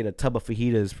wanted to get a tub of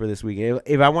fajitas for this week,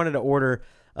 if I wanted to order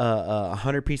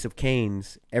 100 piece of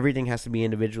canes, everything has to be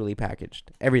individually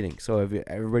packaged. Everything. So if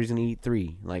everybody's gonna eat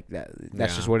 3, like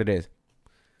that's just what it is.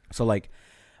 So like,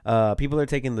 people are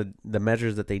taking the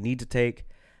measures that they need to take.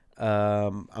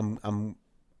 I'm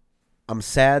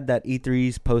sad that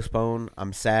E3's postponed.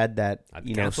 I'm sad that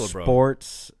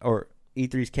sports or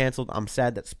E3's canceled. I'm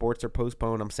sad that sports are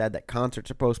postponed. I'm sad that concerts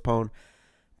are postponed.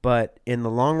 But in the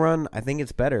long run, I think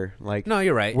it's better. Like, no,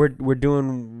 you're right. We're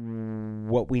doing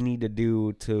what we need to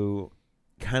do to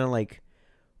kind of like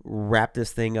wrap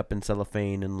this thing up in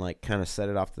cellophane and like kind of set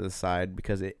it off to the side,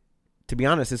 because to be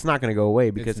honest, it's not going to go away,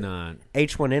 because it's not.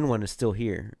 H1N1 is still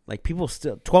here. Like,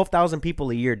 12,000 people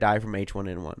a year die from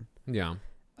H1N1. Yeah.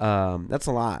 That's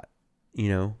a lot, you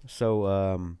know.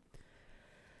 So,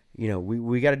 you know,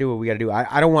 we got to do what we got to do.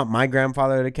 I don't want my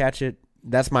grandfather to catch it.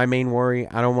 That's my main worry.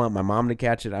 I don't want my mom to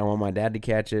catch it. I don't want my dad to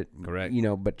catch it. Correct. You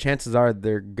know, but chances are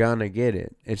they're gonna get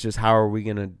it. It's just, how are we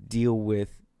gonna deal with,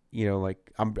 you know, like,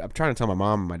 I'm trying to tell my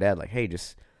mom and my dad, like, hey,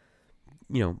 just,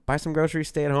 you know, buy some groceries,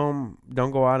 stay at home, don't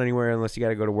go out anywhere unless you got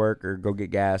to go to work or go get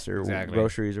gas or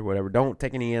groceries or whatever. Don't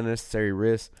take any unnecessary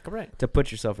risks. Correct. To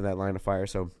put yourself in that line of fire.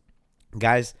 So,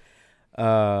 guys, you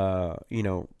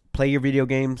know, play your video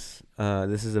games.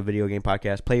 This is a video game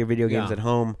podcast. Play your video games at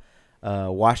home.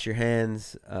 Wash your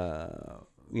hands.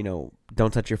 You know,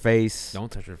 don't touch your face.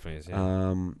 Don't touch your face.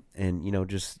 Yeah. And you know,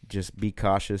 just be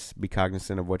cautious. Be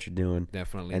cognizant of what you're doing.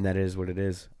 Definitely. And that is what it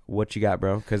is. What you got,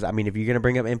 bro? Because I mean, if you're gonna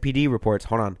bring up MPD reports,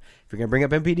 hold on. If you're gonna bring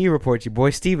up MPD reports, your boy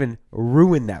Steven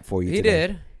ruined that for you. He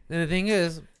did. And the thing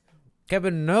is,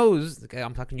 Kevin knows. Okay,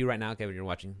 I'm talking to you right now, Kevin. You're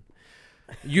watching.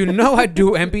 You know, I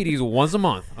do MPDs once a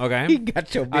month. Okay. He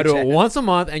got your bitch I do it ass. once a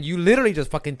month, and you literally just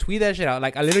fucking tweet that shit out.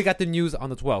 Like, I literally got the news on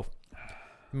the 12th.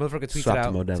 The motherfucker tweets it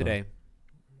out today.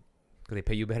 Because they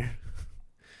pay you better.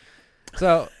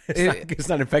 So it's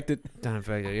not infected. Not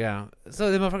infected, yeah.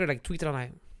 So the motherfucker like tweets it out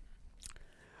like,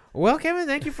 well, Kevin,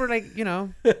 thank you for like, you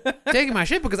know, taking my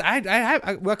shit, because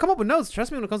I come up with notes.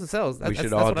 Trust me when it comes to sales.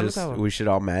 We should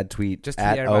all mad tweet just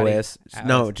at OS. At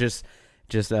no, OS.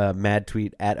 just mad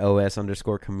tweet at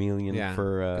OS_chameleon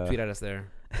for tweet at us there.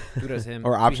 Tweet us him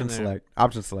or option select.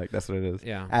 Option select. That's what it is.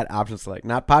 Yeah. At option select,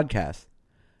 not podcast.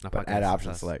 Not but podcast, at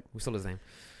option us. select. We stole his name.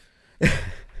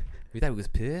 We thought he was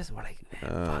pissed. We're like,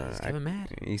 man, fuck, is Kevin mad?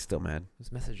 He's still mad.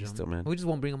 Let's message him. He's still mad. We just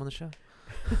won't bring him on the show.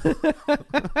 We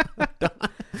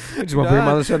just won't bring him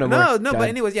on the show no more. No, but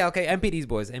anyways, yeah, okay. MPDs,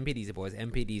 boys.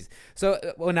 So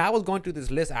when I was going through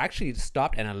this list, I actually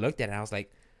stopped and I looked at it and I was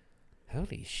like,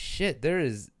 holy shit, there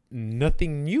is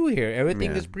nothing new here.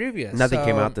 Everything is previous. Nothing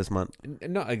came out this month.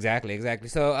 No, exactly.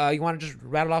 So you want to just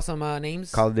rattle off some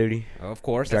names? Call of Duty. Of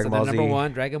course. Dragon That's Ball number Z.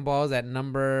 1. Dragon Ball's at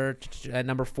number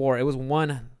 4. It was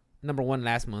number 1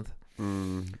 last month.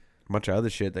 A bunch of other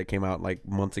shit that came out like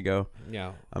months ago.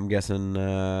 Yeah. I'm guessing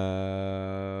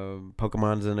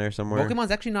Pokemon's in there somewhere.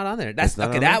 Pokemon's actually not on there. That's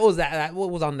okay. That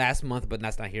was on last month, but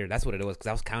that's not here. That's what it was, because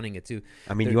I was counting it too.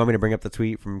 I mean, you want me to bring up the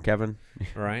tweet from Kevin?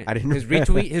 All right. I didn't. His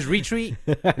retweet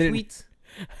tweets.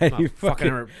 I'm not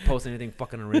fucking post anything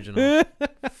fucking original.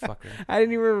 Fucker. I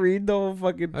didn't even read the whole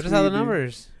fucking. I just have the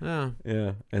numbers. Yeah.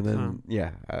 Yeah, and then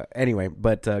anyway,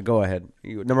 but go ahead.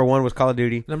 Number 1 was Call of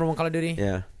Duty. Number 1 Call of Duty.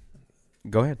 Yeah.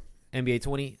 Go ahead. NBA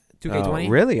 2K20.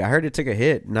 Really? I heard it took a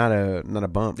hit, not a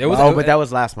bump. It was, but that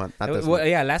was last month. Not this month.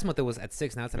 Yeah, last month it was at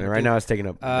 6. Now it's at right now it's taking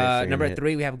up. Number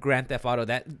 3, we have Grand Theft Auto.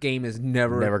 That game is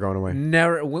never going away.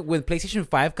 Never. When PlayStation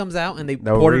 5 comes out and they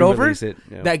port it over,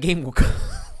 that game will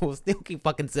will still keep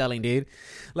fucking selling, dude.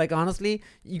 Like honestly,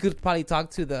 you could probably talk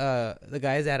to the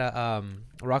guys at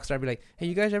Rockstar, and be like, "Hey,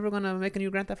 you guys ever gonna make a new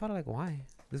Grand Theft Auto?" Like, why?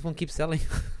 This one keeps selling.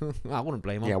 I wouldn't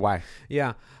blame them. Yeah, why?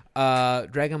 Yeah.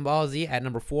 Dragon Ball Z at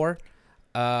number 4.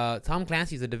 Tom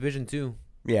Clancy's a Division 2.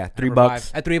 Yeah, at $3. number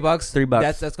 5. At $3.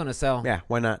 $3. That's gonna sell. Yeah,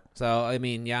 why not? So I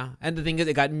mean, yeah. And the thing is,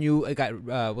 it got new And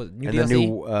DLC. the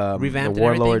new revamped the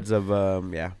and Warlords of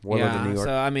Warlords of New York.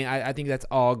 So I mean, I think that's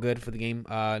all good for the game.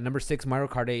 Number 6, Mario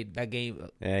Kart 8. That game,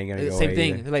 Ain't gonna go same away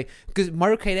thing. either. Like because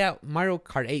Mario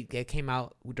Kart 8 it came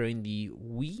out during the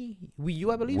Wii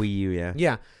U, I believe. Wii U, yeah.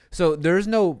 Yeah. So there's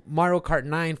no Mario Kart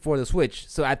 9 for the Switch.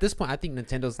 So at this point, I think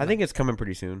Nintendo's. I think it's coming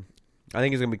pretty soon. I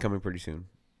think it's gonna be coming pretty soon.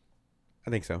 I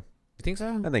think so. You think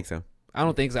so? I think so. I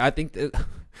don't think so. I think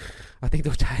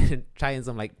they'll try in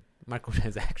some like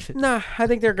microtransactions. Nah, I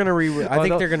think they're gonna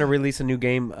they're gonna release a new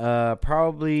game.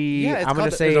 Probably. Yeah, it's I'm gonna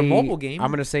called- say it's a mobile game. I'm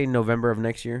gonna say November of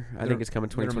next year. I think it's coming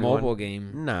Their 2021. mobile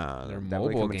game. Nah, Their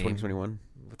definitely mobile coming game. 2021.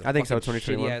 With the I think so, fucking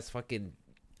 2021. Shitty ass fucking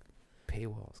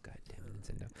paywalls. God damn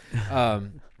it,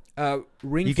 Nintendo.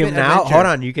 Ring You can Fit now Adventure. hold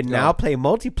on. You can Go. now play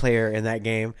multiplayer in that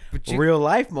game, But you- real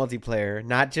life multiplayer,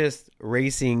 not just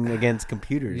racing against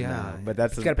computers. Yeah, now. But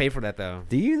that's you gotta pay for that though.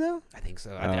 do you though? I think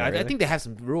so. Oh, I really? think they have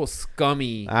some real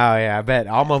scummy. Oh yeah, I bet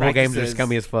all mobile games are Practices.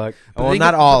 scummy as fuck. But the Well, thing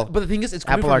not is- all. But the thing is, it's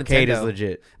coming Apple from Arcade Nintendo. is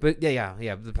legit. But yeah.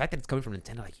 The fact that it's coming from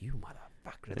Nintendo, like you motherfucker.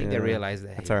 I think they Yeah, realize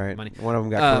that. That's hey, all right. Money. One of them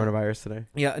got Um, coronavirus today.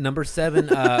 Yeah, number 7.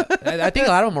 I think a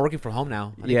lot of them are working from home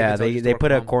now. I think Yeah, told you they to work put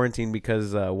from a home. quarantine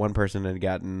because one person had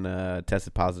gotten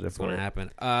tested positive That's for gonna it.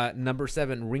 happen. Number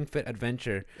 7, Ring Fit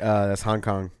Adventure. That's Hong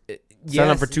Kong. Yes,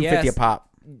 Selling for $250 a pop.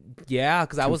 Yeah,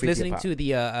 because I was $2.50 a listening pop. to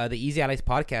the Easy Allies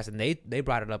podcast, and they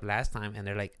brought it up last time, and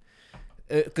they're like,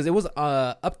 because it was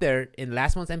up there in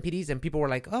last month's MPDs, and people were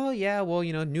like, oh yeah, well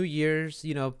New Year's,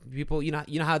 people, you know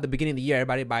how at the beginning of the year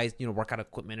everybody buys workout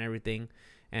equipment and everything,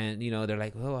 and they're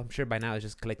like, oh, I'm sure by now it's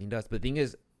just collecting dust. But the thing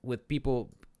is, with people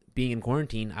being in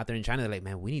quarantine out there in China, they're like,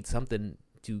 man, we need something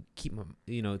to keep them,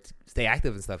 to stay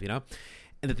active and stuff, And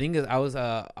the thing is, I was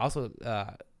also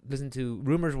listening to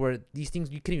rumors where these things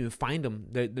you couldn't even find them.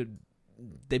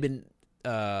 They've been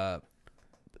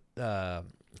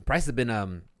prices have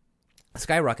been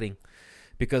skyrocketing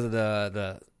because of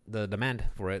the demand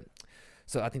for it.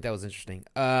 So I think that was interesting.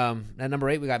 At number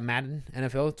 8 we got Madden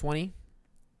NFL 20.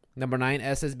 Number 9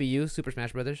 SSBU Super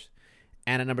Smash Brothers.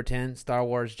 And at number 10, Star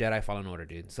Wars Jedi Fallen Order,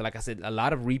 dude. So like I said, a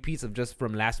lot of repeats of just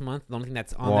from last month. The only thing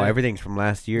that's on there, Everything's from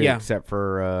last year Yeah. except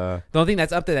for the only thing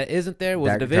that's up there that isn't there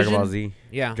was Division. Dragon Ball Z.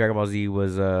 Yeah. Dragon Ball Z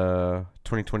was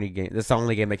 2020 game. That's the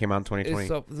only game that came out in 2020.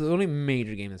 It's the only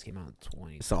major game that's came out in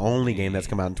 2020. It's the only game that's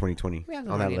come out in 2020 We have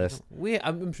on that games. list.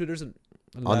 I'm sure there's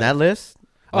On that list?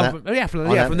 On that-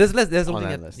 from this list, there's on something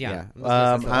that that, list, yeah. yeah. This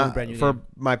list is the only brand new For game.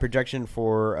 my projection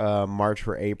for March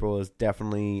for April is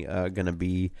definitely gonna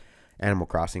be Animal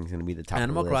Crossing is gonna be the top.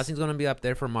 Animal of the list. Crossing is gonna be up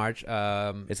there for March.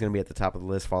 It's gonna be at the top of the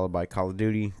list, followed by Call of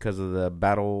Duty because of the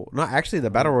battle. No, actually, the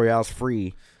battle royale is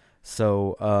free.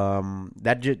 So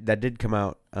that did come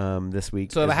out this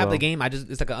week. So if as I have well. the game,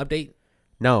 it's like an update.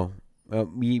 No,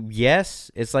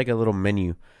 yes, it's like a little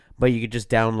menu, but you could just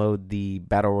download the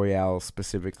battle royale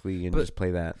specifically and But- just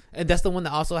play that. And that's the one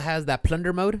that also has that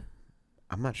plunder mode.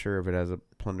 I'm not sure if it has a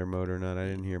plunder mode or not. I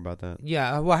didn't hear about that.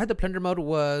 Yeah, well, I heard the plunder mode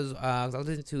was 'cause I was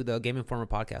listening to the Game Informer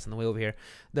podcast on the way over here.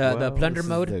 The plunder this is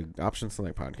mode. the Option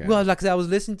Select podcast. Well, like I said, I was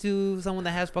listening to someone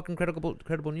that has fucking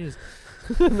credible news.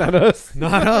 not us.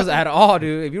 Not us at all,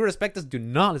 dude. If you respect us, do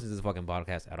not listen to this fucking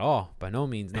podcast at all. By no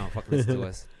means, no. Fuck, listen to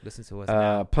us. Listen to us.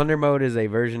 Now. Plunder mode is a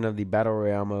version of the battle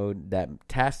royale mode that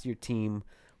tasks your team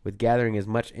with gathering as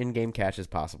much in-game cash as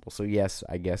possible. So yes,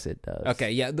 I guess it does. Okay,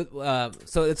 yeah.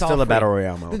 So it's Still all a free. battle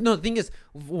royale mode. No, the thing is,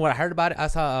 what I heard about it, I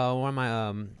saw one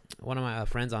of my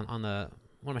friends on one of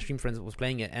my stream friends was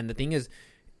playing it, and the thing is,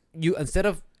 you instead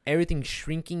of everything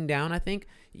shrinking down, I think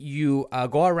you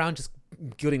go around just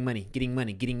getting money.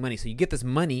 So you get this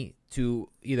money to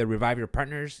either revive your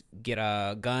partners, get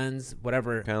guns,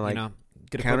 whatever. Kinda like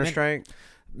get Counter equipment. Strike.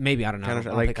 Maybe I don't know. I don't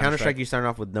play Like Counter Strike, you start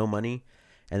off with no money,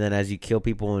 and then as you kill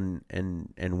people and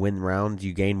win rounds,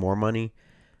 you gain more money.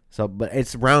 So, but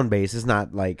it's round based. It's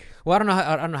not like Well, I don't know.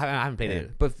 I haven't played Yeah.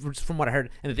 it, but just from what I heard,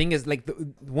 and the thing is, like,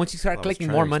 once you start I was collecting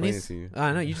trying more to explain monies, it to you.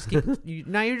 I know you just keep.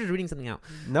 Now you're just reading something out.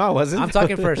 no, I wasn't. I'm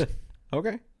talking first.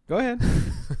 Okay, go ahead.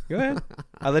 Go ahead.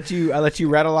 I'll let you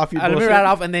rattle off your. Let me bullshit. write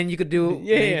off, and then you could do.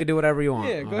 Yeah, then yeah. you could do whatever you want.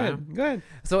 Yeah, go okay? ahead. Go ahead.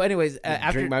 So, anyways,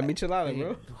 after Drink my michelada,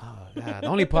 bro. Oh, God, the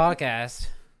only podcast.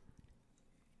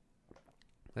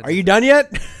 Are you done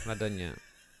yet? Not done yet.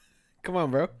 Come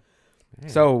on, bro. Yeah.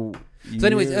 So,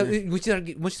 anyways, you're- once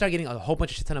you start getting a whole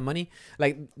bunch of shit ton of money,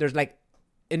 like there's like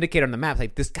indicator on the map,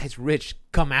 like this guy's rich,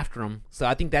 come after him. So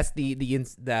I think that's the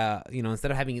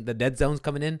instead of having the dead zones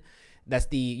coming in, that's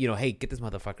the hey, get this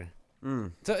motherfucker.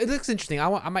 So it looks interesting.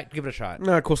 I might give it a shot.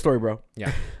 No, cool story, bro.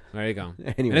 Yeah, there you go.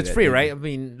 Anyway, and it's free, right? I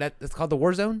mean, that's called the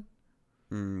Warzone.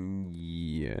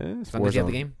 Yes. As long as you have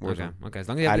the game. Okay. As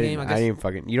long as you have the game, I guess. I didn't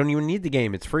fucking. You don't even need the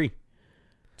game. It's free.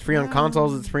 It's free on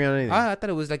consoles. It's free on anything. I thought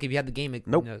it was like if you had the game,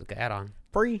 nope. Like an add-on.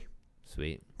 Free.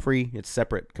 Sweet. Free. It's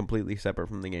separate, completely separate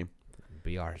from the game.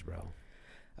 Be ours, bro.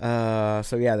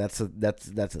 So yeah, that's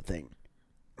a thing.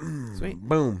 Sweet.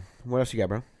 Boom. What else you got,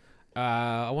 bro?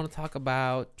 I want to talk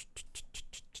about.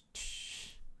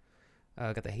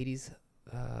 Got the Hades.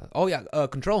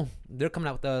 Control. They're coming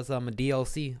out with some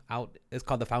DLC out. It's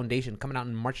called The Foundation, coming out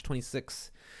on March 26th.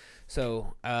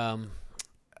 So,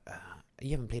 you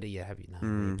haven't played it yet, have you? No,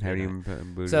 haven't even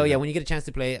booted so it yeah, up. when you get a chance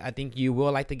to play it, I think you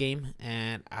will like the game,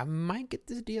 and I might get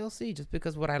this DLC just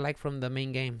because what I like from the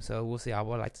main game. So we'll see. I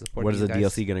would like to support. What is these the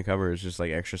guys. DLC going to cover? Is just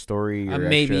like extra story, or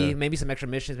maybe some extra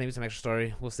missions, maybe some extra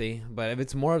story. We'll see. But if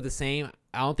it's more of the same,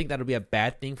 I don't think that'll be a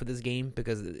bad thing for this game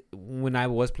because when I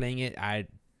was playing it, I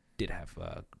did have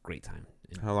a great time.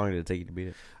 How long did it take you to beat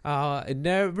it? It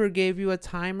never gave you a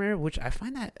timer, which I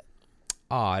find that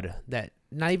odd. That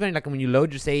not even like when you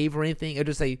load your save or anything, it'll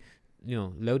just say,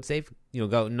 load save,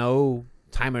 go no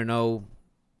timer, no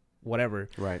whatever.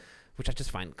 Right. Which I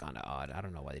just find kind of odd. I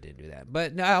don't know why they didn't do that.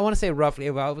 But no, I want to say roughly,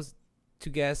 if I was to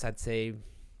guess, I'd say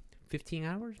 15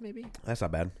 hours maybe. That's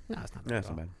not bad. No, it's not bad. That's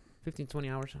not bad. 15, 20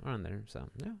 hours around there. So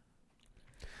yeah.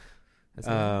 That's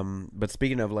but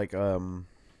speaking of like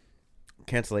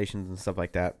cancellations and stuff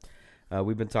like that,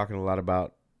 we've been talking a lot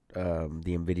about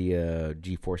the NVIDIA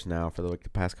GeForce Now for the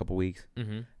past couple weeks.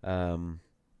 Mm-hmm. And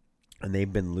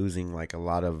they've been losing like a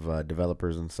lot of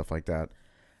developers and stuff like that.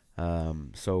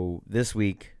 So this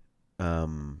week,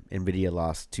 NVIDIA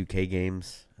lost 2K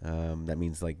games. That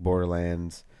means like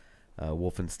Borderlands,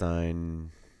 Wolfenstein.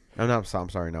 I'm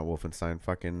sorry, not Wolfenstein.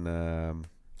 Fucking, oh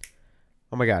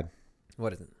my God.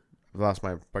 What is it? I've lost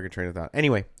my fucking train of thought.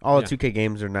 Anyway, all the 2K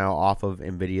games are now off of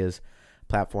NVIDIA's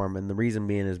platform, and the reason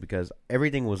being is because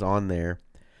everything was on there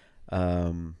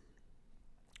during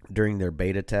their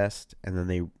beta test, and then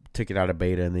they took it out of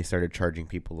beta and they started charging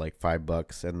people like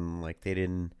 $5, and like they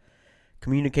didn't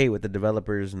communicate with the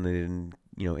developers, and they didn't,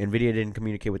 NVIDIA didn't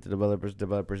communicate with the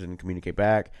developers didn't communicate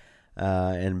back,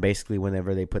 and basically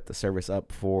whenever they put the service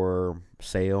up for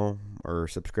sale or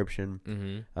subscription,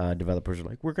 developers are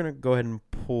like, we're gonna go ahead and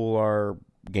pull our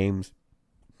games,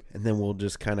 and then we'll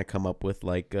just kind of come up with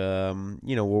like we'll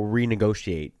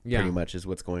renegotiate. Pretty much is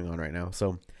what's going on right now.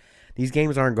 So these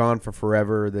games aren't gone for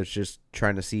forever. That's just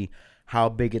trying to see how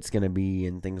big it's gonna be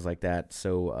and things like that.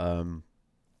 So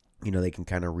they can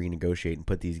kind of renegotiate and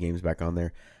put these games back on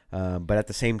there. But at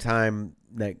the same time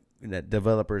that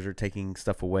developers are taking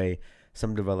stuff away,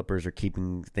 some developers are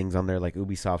keeping things on there. Like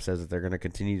Ubisoft says that they're going to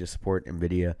continue to support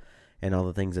NVIDIA and all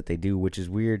the things that they do, which is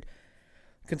weird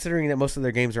considering that most of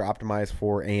their games are optimized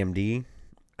for AMD.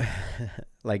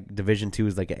 Like Division 2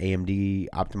 is like an AMD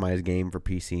optimized game for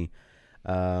PC.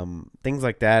 Things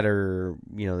like that are,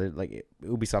 like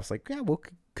Ubisoft's like, yeah, we'll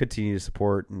continue to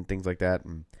support and things like that.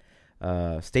 And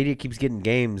Stadia keeps getting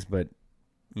games, but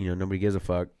nobody gives a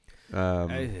fuck.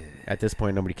 At this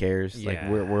point, nobody cares. Yeah. Like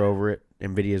we're over it.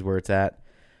 NVIDIA is where it's at.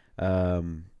 But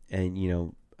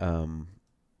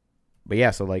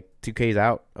yeah, so like 2K's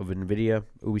out of NVIDIA.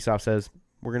 Ubisoft says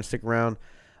we're gonna stick around.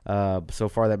 So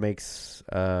far that makes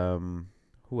who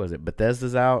was it?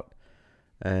 Bethesda's out,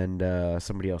 and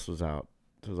somebody else was out.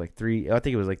 So it was like three. I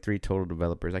think it was like 3 total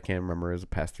developers. I can't remember. It was the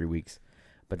past 3 weeks.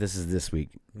 But this is this week.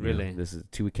 Really? This is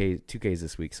 2K's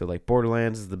this week. So like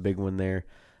Borderlands is the big one there.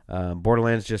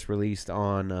 Borderlands just released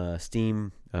on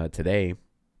Steam today.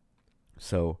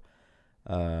 So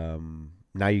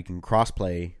now you can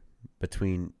crossplay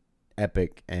between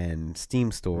Epic and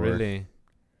Steam Store. Really?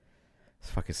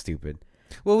 It's fucking stupid.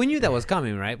 Well, we knew that was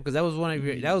coming, right? Because that was one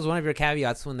of your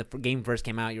caveats when the game first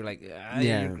came out. You're like,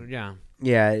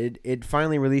 yeah. It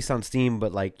finally released on Steam,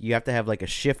 but like you have to have like a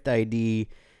Shift ID,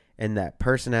 and that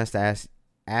person has to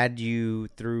add you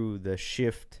through the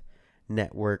Shift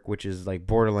network, which is like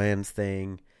Borderlands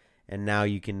thing, and now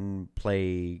you can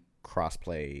play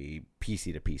crossplay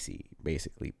PC to PC,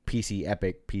 basically PC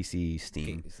Epic, PC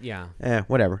Steam. Yeah.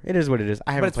 Whatever. It is what it is.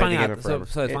 I haven't played the game in forever.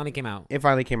 So it finally came out. It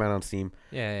finally came out on Steam.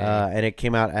 Yeah. And it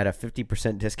came out at a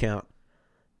 50% discount.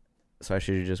 So I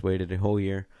should have just waited a whole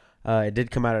year. It did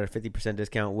come out at a 50%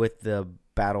 discount with the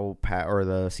battle pass or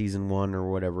the season 1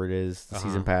 or whatever it is, the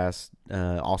season pass.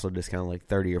 Also discounted like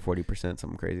 30 or 40%,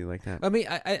 something crazy like that. I mean,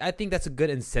 I think that's a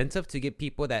good incentive to get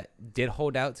people that did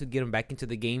hold out to get them back into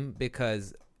the game,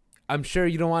 because I'm sure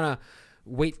you don't want to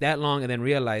wait that long and then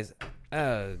realize,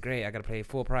 oh, great, I gotta pay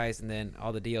full price and then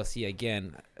all the DLC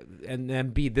again, and then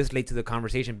be this late to the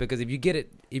conversation. Because if you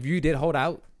did hold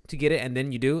out to get it, and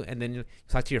then you do, and then you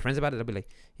talk to your friends about it, they'll be like,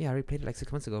 yeah, I already played it like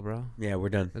 6 months ago, bro. Yeah, we're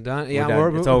done. We're done.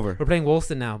 It's over. We're playing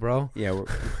Wolsten now, bro. Yeah,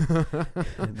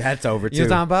 that's over too. You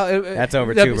know what I'm talking about? That's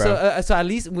over too, bro. So at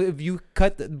least if you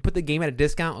put the game at a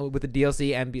discount with the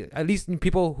DLC, and at least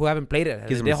people who haven't played it,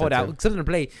 they hold out something to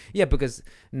play. Yeah, because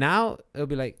now it'll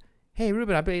be like, hey,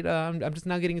 Ruben, I played. I'm just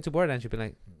now getting into Borderlands. You'll be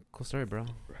like, cool story, bro.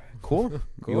 Cool.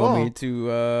 You want me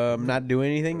to not do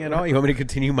anything at all? You want me to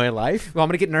continue my life? You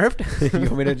want me to get nerfed? You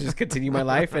want me to just continue my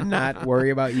life and not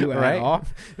worry about you Right. at all?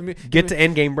 Get to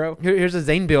end game, bro. Here's a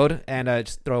Zane build, and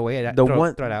just throw it out.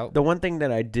 The one thing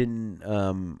that I didn't,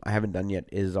 I haven't done yet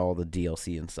is all the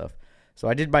DLC and stuff. So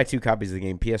I did buy 2 copies of the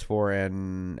game, PS4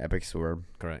 and Epic Store.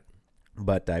 Correct.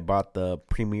 But I bought the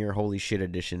Premier Holy Shit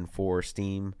Edition for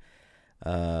Steam.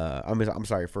 I'm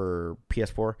sorry, for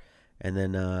PS4, and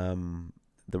then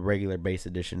the regular base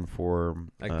edition for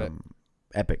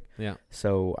Epic. Yeah.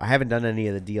 So I haven't done any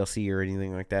of the DLC or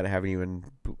anything like that. I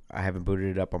haven't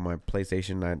booted it up on my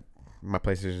PlayStation. My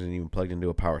PlayStation isn't even plugged into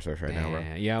a power source right now, bro.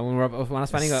 Yeah. When I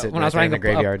was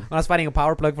finding a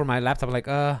power plug for my laptop, I'm like,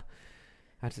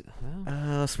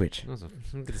 Switch.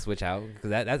 Get the Switch out, because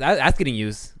that's getting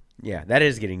used. Yeah, that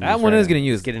is getting used. That one is getting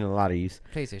used. It's getting a lot of use.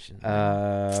 PlayStation.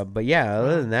 But yeah,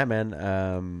 other than that,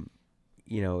 man,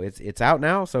 it's out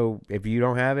now. So if you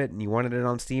don't have it and you wanted it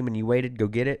on Steam and you waited, go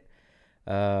get it.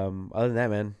 Other than that,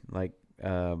 man, like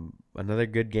another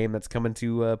good game that's coming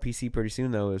to PC pretty soon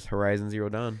though is Horizon Zero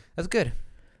Dawn. That's good.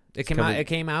 It came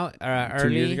out early. 2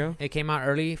 years ago. It came out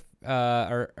early.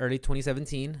 Early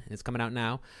 2017. It's coming out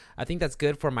now. I think that's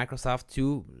good for Microsoft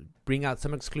to bring out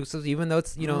some exclusives, even though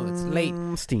it's it's late.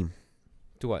 Steam.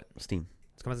 To what? Steam.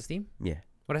 It's coming to Steam. Yeah.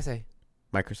 What did I say?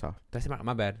 Microsoft. Did I say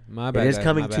my bad? My bad. It is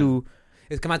coming to.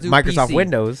 It's coming out to Microsoft PC.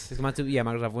 Windows. It's coming out to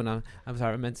Microsoft Windows. I'm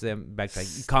sorry, I meant to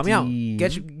backtrack. Call me out.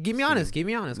 Give me honest. Give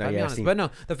me honest. No, Call me yeah, honest. Steam. But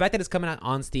no, the fact that it's coming out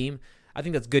on Steam, I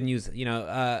think that's good news.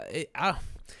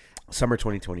 Summer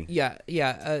 2020. Yeah.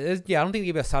 I don't think they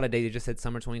gave it a solid date. They just said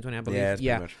summer 2020, I believe.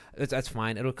 Yeah, that's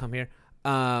fine. It'll come here.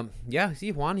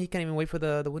 See, Juan, he can't even wait for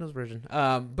the Windows version.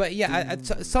 But yeah,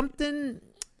 something.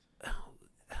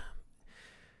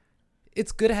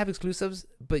 It's good to have exclusives,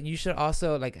 but you should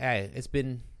also hey, it's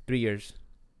been 3 years.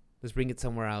 Let's bring it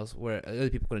somewhere else where other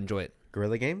people can enjoy it.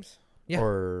 Guerrilla Games. Yeah.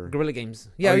 Or Guerrilla Games.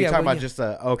 Yeah, you're talking about just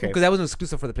okay. Because that wasn't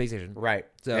exclusive for the PlayStation. Right.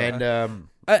 So, and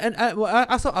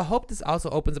I hope this also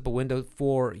opens up a window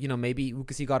for maybe we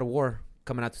could see God of War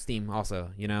coming out to Steam also.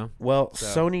 Well, So.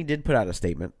 Sony did put out a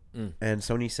statement, and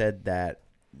Sony said that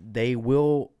they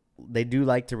do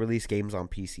like to release games on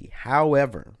PC.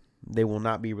 However, they will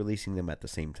not be releasing them at the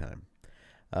same time.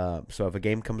 So if a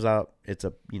game comes out, it's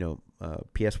a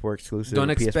PS4 exclusive. Don't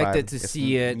expect PS5, it to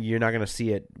see it. You're not going to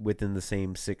see it within the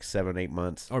same 6, 7, 8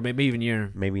 months, Or maybe even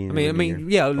year. maybe. I mean,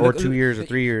 yeah. or 2 years or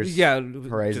 3 years. Yeah.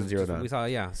 Horizon Zero Dawn. We saw,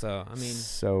 yeah. So I mean,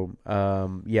 So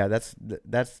yeah,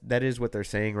 that is what they're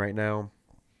saying right now.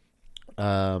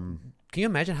 can you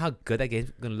imagine how good that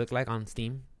game's gonna look like on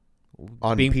Steam?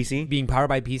 On PC, being powered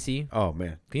by PC. oh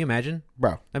man, Can you imagine,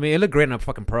 bro, I mean, it looked great on a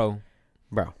fucking Pro.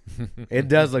 it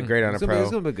does look great on a It's Pro,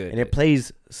 gonna be good, and it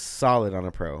plays solid on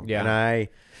a Pro. Yeah.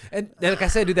 And like I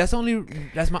said, dude, that's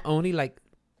my only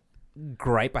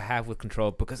gripe I have with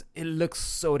Control, because it looks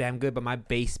so damn good, but my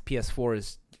base PS4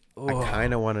 is. I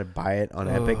kind of want to buy it on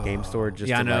Epic Game Store just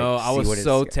to I know. I was see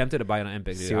so tempted to buy it on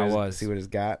Epic. Dude. see what it's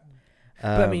got.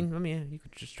 But I mean, you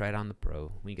could just try it on the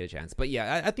Pro when you get a chance. But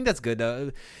yeah, I think that's good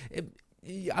though.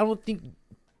 I don't think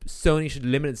Sony should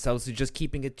limit itself to just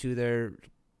keeping it to their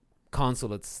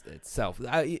console itself.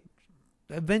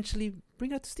 Eventually,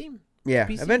 bring it out to Steam. Yeah,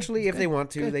 PC. eventually, if Good, they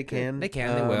want to, good, they good. can. They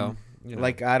can. They will.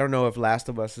 I don't know if Last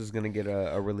of Us is going to get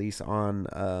a release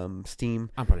on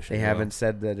Steam. I'm pretty sure They haven't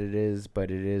said that it is,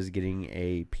 but it is getting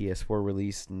a PS4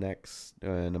 release next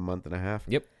in a month and a half.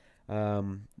 Yep.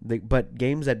 But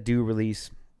games that do release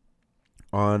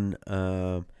on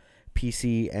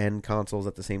PC and consoles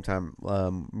at the same time,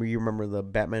 you remember the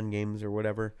Batman games or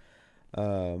whatever,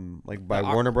 by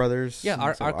Warner Brothers? Yeah,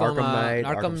 Arkham Knight,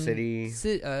 Arkham City.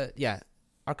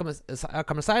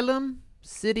 Arkham Asylum,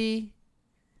 City,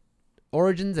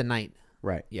 Origins, and Night.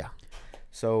 Right. Yeah.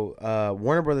 So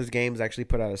Warner Brothers Games actually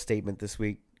put out a statement this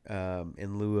week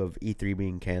in lieu of E3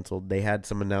 being canceled. They had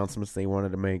some announcements they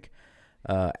wanted to make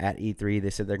at E3. They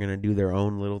said they're going to do their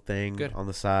own little thing on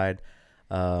the side,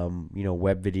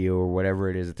 web video or whatever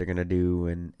it is that they're going to do.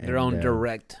 And Their own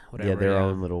direct, whatever. Yeah, their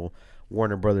own little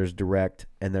Warner Brothers Direct.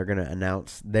 And they're going to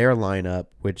announce their lineup,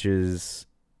 which is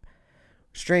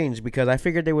strange because I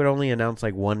figured they would only announce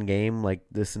like one game. Like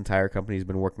this entire company's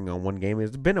been working on one game.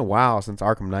 It's been a while since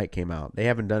Arkham Knight came out. They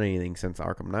haven't done anything since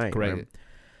Arkham Knight. Correct. Right?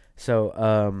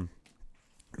 So,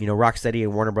 Rocksteady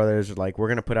and Warner Brothers are like, we're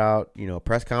gonna put out, a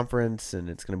press conference, and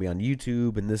it's gonna be on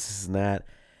YouTube, and this and that,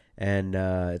 and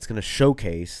it's gonna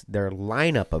showcase their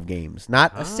lineup of games,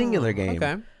 not a singular game,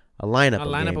 okay. a lineup. A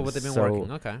lineup of what they've been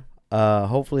working. Okay.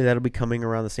 Hopefully that'll be coming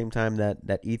around the same time that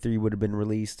E3 would have been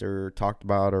released or talked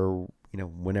about, or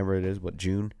whenever it is. What,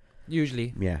 June?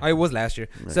 Usually, yeah. Oh, it was last year.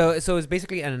 Right. So it's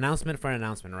basically an announcement for an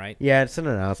announcement, right? Yeah, it's an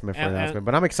announcement for an announcement,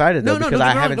 but I'm excited though because don't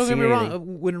I get me haven't wrong, seen don't get me anything.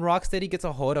 wrong. When Rocksteady gets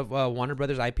a hold of Warner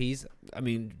Brothers IPs, I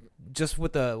mean, just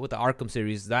with the Arkham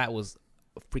series, that was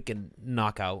a freaking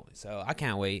knockout. So I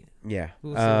can't wait. Yeah.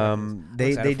 We'll see what happens. I'm They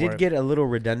excited for did it. get a little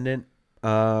redundant.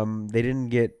 They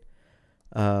didn't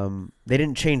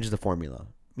change the formula.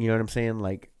 You know what I'm saying?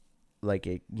 Like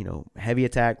heavy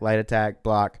attack, light attack,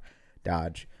 block,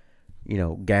 dodge.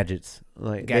 Gadgets.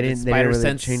 Like Gadgets, they didn't really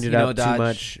sense, change it up dodge. too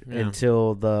much Yeah.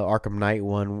 until the Arkham Knight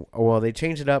one. Well, they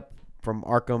changed it up from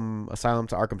Arkham Asylum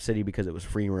to Arkham City because it was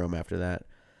free roam after that. It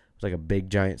was like a big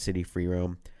giant city free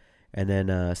roam. And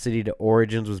then City to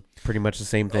Origins was pretty much the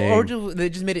same thing. Origins, they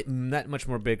just made it that much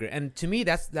more bigger, and to me,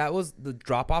 that was the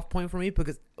drop off point for me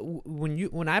because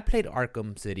when I played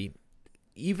Arkham City,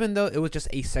 even though it was just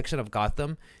a section of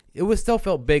Gotham, it was still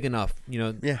felt big enough,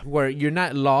 Yeah. where you're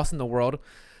not lost in the world.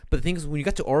 But the thing is, when you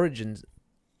got to Origins,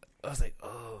 I was like,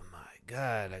 oh my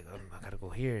god, like I gotta go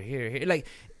here. Like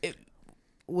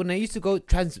when I used to go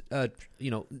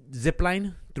zip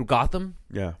line through Gotham,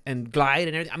 Yeah. and glide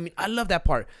and everything. I mean, I love that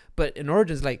part. But in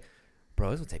Origins, like,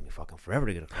 bro, it's gonna take me fucking forever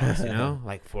to get across,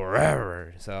 like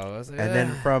forever. So I was like, And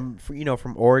then from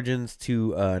Origins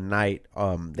to Night, they that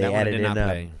one I added did in. not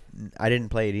play. I didn't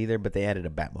play it either, but they added a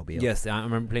Batmobile. Yes, I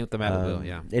remember playing with the Batmobile.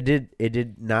 Yeah, it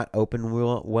did not open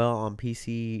well on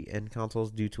PC and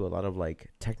consoles due to a lot of like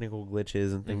technical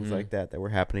glitches and things like that were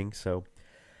happening. So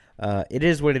it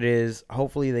is what it is.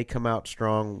 Hopefully they come out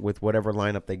strong with whatever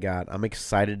lineup they got. I'm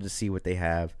excited to see what they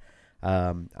have.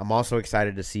 I'm also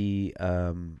excited to see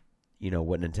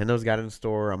what Nintendo's got in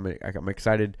store. I'm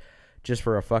excited just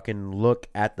for a fucking look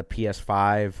at the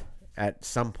PS5 at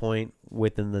some point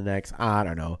within the next, I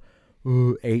don't know,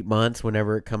 8 months,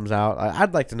 whenever it comes out.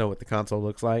 I'd like to know what the console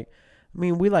looks like. I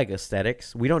mean, we like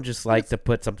aesthetics. We don't just like to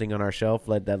put something on our shelf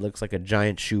that looks like a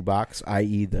giant shoebox,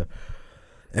 i.e. the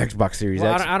Xbox Series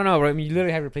X. I don't know, bro. I mean, you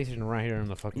literally have your PlayStation right here in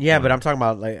the fucking. Yeah, corner. but I'm talking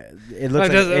about like it looks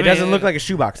Like, like I it doesn't mean, look like a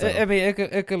shoebox though. I mean,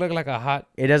 it could look like a hot.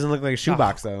 It doesn't look like a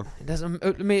shoebox though. It doesn't.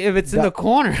 I mean, if it's in the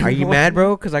corner. Are you mad,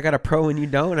 bro? Because I got a Pro and you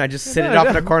don't, and I just sit it off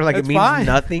in the corner like it That's means fine.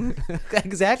 nothing.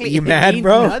 Exactly. You It mad, means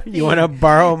bro? nothing. You want to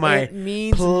borrow my It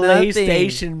means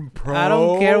PlayStation nothing. Pro? I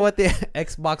don't care what the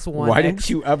Xbox One. Why X didn't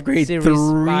you upgrade Series 3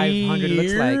 500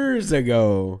 looks like? years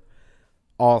ago?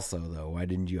 Also, though, why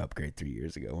didn't you upgrade 3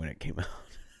 years ago when it came out?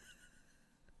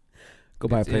 Go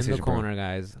buy a It's in PlayStation the Pro. corner,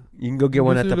 guys. You can go get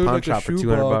one at the Doesn't look pawn like a shop for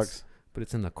shoebox. $200. But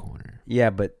it's in the corner.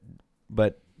 Yeah, but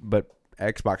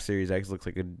Xbox Series X looks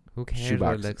like a Who cares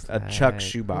shoebox, what it looks a like? Chuck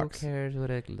shoebox. Who cares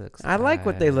what it looks I like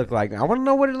what they look like. I want to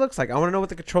know what it looks like. I want to know what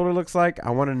the controller looks like.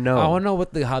 I want to know. I want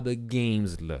to know how the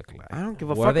games look like. I don't give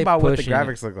a What are fuck they about what the pushing?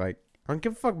 graphics look like. I don't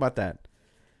give a fuck about that.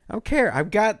 I don't care. I've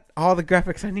got all the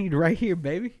graphics I need right here,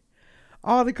 baby.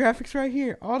 All the graphics right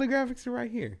here. All the graphics are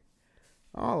right here.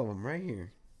 All of them right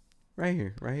here. Right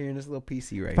here. Right here in this little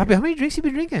PC right Papi, here. how many drinks you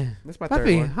been drinking? That's my third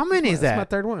Papi, one. how many is That's my that?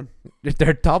 third one. Your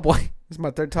third top boy. This is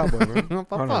my third top one, bro. Hold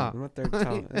Papa. on. My third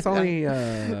top. It's only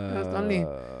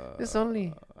It's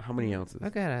only. how many ounces?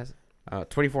 Look at us.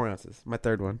 24 ounces. My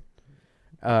third one.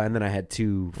 And then I had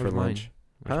 2 for Where's mine? lunch.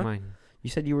 Where's Huh? mine? You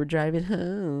said you were driving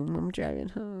home. I'm driving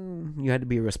home. You had to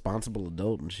be a responsible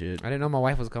adult and shit. I didn't know my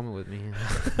wife was coming with me.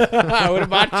 I would have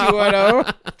bought you one, oh.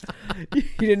 You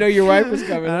didn't know your wife was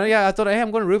coming. Yeah, I told her, hey,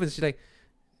 I'm going to Rubens. She's like,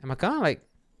 am I coming? Like,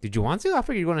 did you want to? I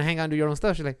figured you were going to hang out and do your own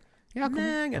stuff. She's like, yeah, I'll come.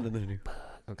 Nah, I got nothing to do.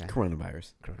 Okay.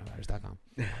 Coronavirus. Coronavirus.com.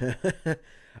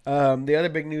 The other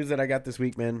big news that I got this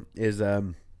week, man, is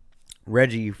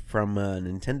Reggie from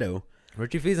Nintendo.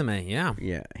 Richie Fils-Aimé, yeah.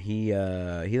 Yeah, he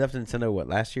left Nintendo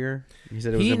last year. He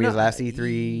said it was gonna be his last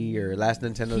E3 or last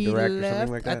Nintendo Direct or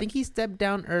something like that. I think he stepped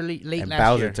down late and last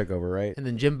Bowser year. took over, right? And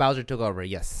then Jim Bowser took over.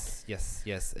 Yes.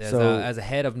 As a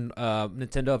head of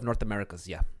Nintendo of North Americas,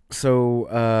 yeah. So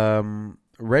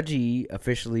Reggie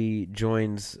officially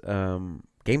joins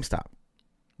GameStop.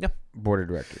 Yep. Board of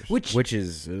directors, which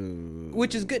is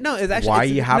good. No, it's actually why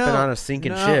you hopping on a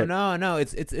sinking ship? No.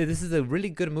 It's this is a really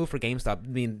good move for GameStop. I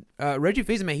mean, Reggie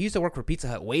Fils-Aimé, he used to work for Pizza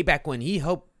Hut way back when. He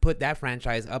helped put that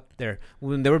franchise up there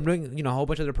when they were doing a whole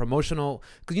bunch of their promotional.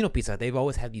 Because Pizza Hut, they've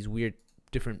always had these weird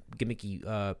different gimmicky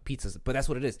pizzas, but that's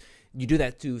what it is. You do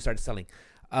that to start selling.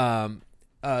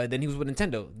 Then he was with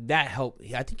Nintendo. That helped.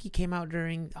 I think he came out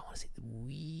during, I want to say the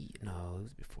Wii. No, it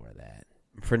was before that.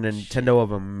 For Nintendo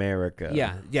of America.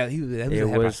 Yeah.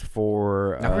 It was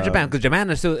for not for Japan, because Japan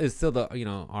is still the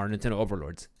our Nintendo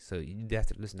overlords. So you have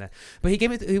to listen to that. But he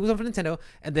was on for Nintendo,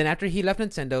 and then after he left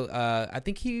Nintendo,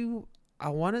 I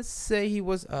want to say he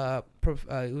was a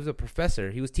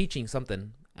professor. He was teaching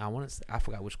something. I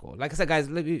forgot which school. Like I said, guys,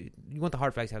 you want the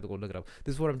hard facts, you have to go look it up.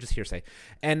 This is what I'm just hearsay.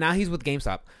 And now he's with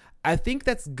GameStop. I think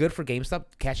that's good for GameStop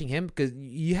catching him, because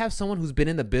you have someone who's been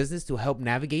in the business to help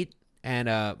navigate and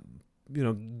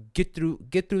get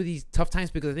through these tough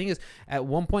times. Because the thing is, at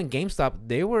one point GameStop,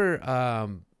 they were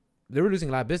losing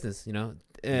a lot of business, and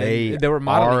they were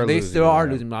modeling. They still are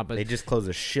losing a lot, but they just closed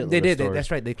a shitload. They did. Of stores.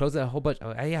 That's right. They closed a whole bunch.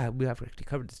 Yeah, we have actually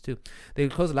covered this too. They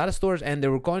closed a lot of stores, and they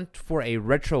were going for a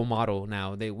retro model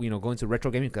now. They going to retro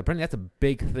gaming. Apparently, that's a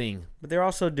big thing. But they're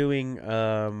also doing.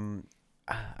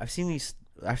 I've seen these.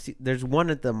 There's one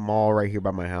at the mall right here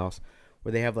by my house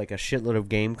where they have like a shitload of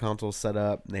game consoles set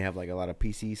up, and they have like a lot of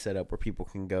PCs set up where people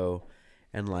can go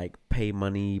and like pay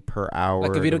money per hour,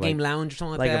 like a video game lounge or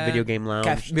something like that. Like a video game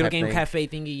lounge, video game cafe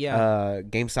thingy. Yeah.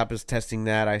 GameStop is testing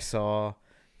that. I saw,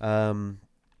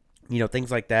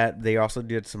 things like that. They also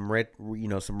did some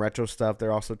retro stuff.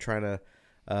 They're also trying to.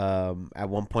 At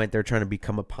one point, they're trying to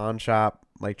become a pawn shop,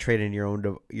 like trade in your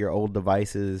old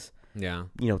devices. Yeah.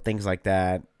 Things like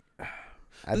that.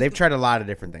 They've tried a lot of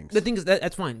different things. The thing is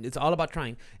that's fine. It's all about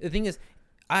trying. The thing is,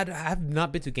 I have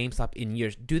not been to GameStop in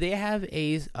years. Do they have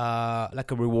a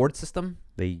like a reward system?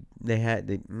 They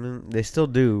still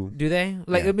do. Do they?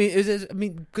 Like, yeah.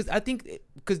 Because I think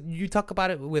you talk about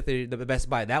it with the Best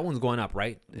Buy. That one's going up,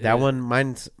 right? That one,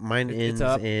 mine ends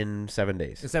in 7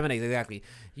 days. In 7 days, exactly.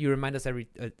 You remind us every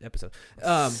episode.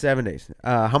 7 days.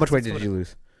 How much weight did you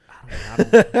lose? I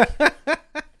don't know.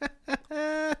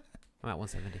 I'm at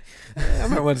 170.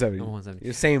 I'm at 170. I'm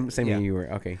 170. Same Yeah. you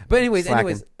were. Okay. But anyways,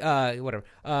 whatever.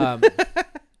 I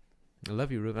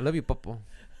love you, Ruben. I love you, Popo.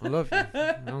 I love you.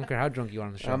 I don't care how drunk you are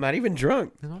on the show. I'm not even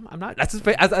drunk. No, I'm not.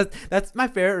 That's my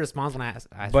fair response when I ask.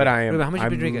 But I am. Ruben, how much you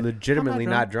been drinking? Legitimately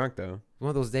not drunk though. One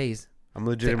of those days. I'm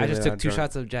legitimately. I just took 2 drunk.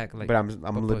 shots of Jack. But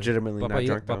I'm legitimately not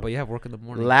drunk. But you have work in the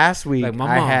morning. Last week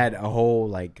I had a whole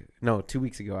 2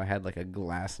 weeks ago I had like a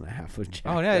glass and a half of Jack.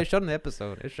 Oh yeah, it showed in the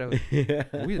episode. It showed. Yeah.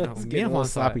 We me and Juan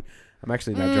sloppy. I'm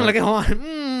actually not drunk. Look at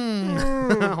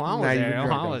Juan.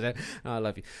 Juan was there. I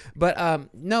love you. But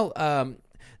no.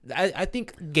 I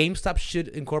think GameStop should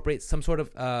incorporate some sort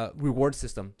of reward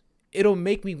system. It'll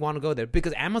make me want to go there,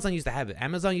 because Amazon used to have it.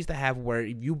 Amazon used to have where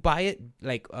if you buy it,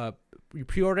 you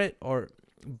pre-order it or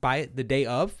buy it the day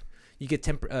of, you get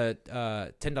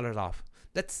 $10 off.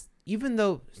 That's, even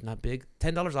though it's not big,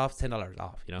 $10 off, $10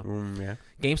 off. Yeah.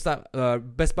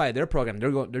 GameStop, Best Buy, their program,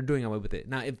 they're doing away with it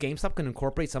now. If GameStop can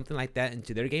incorporate something like that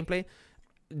into their gameplay,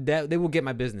 that they will get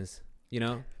my business.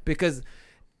 Because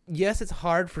yes, it's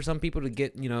hard for some people to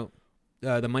get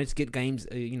the money to get games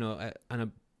on a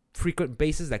frequent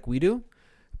basis like we do,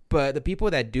 but the people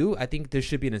that do, I think there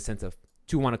should be an incentive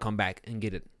to want to come back and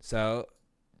get it. So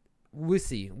we'll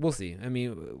see. I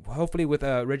mean, hopefully with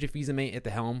Reggie Fils-Aimé at the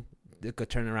helm, it could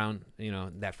turn around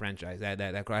that franchise,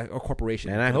 that or corporation.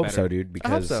 And I hope so, dude,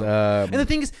 because I hope so. And the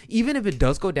thing is, even if it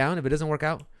does go down, if it doesn't work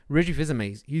out, Reggie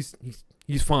Fils-Aimé,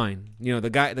 he's fine.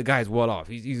 The guy's well off.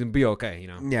 He's gonna be okay.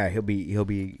 Yeah, he'll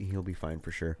be fine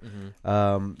for sure.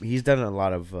 Mm-hmm. He's done a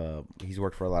lot of. He's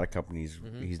worked for a lot of companies.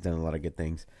 Mm-hmm. He's done a lot of good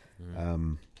things.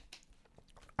 Mm-hmm.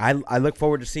 I look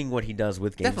forward to seeing what he does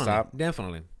with GameStop.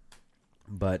 Definitely.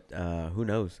 But who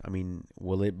knows? I mean,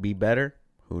 will it be better?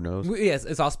 Who knows? Yes,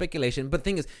 it's all speculation. But the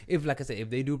thing is, if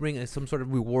they do bring some sort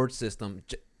of reward system,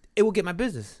 it will get my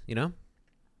business.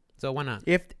 So why not?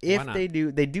 If they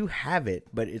do have it,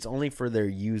 but it's only for their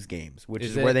used games, which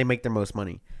is where they make their most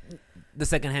money. The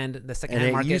secondhand and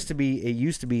market. It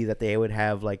used to be that they would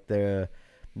have like the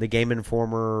Game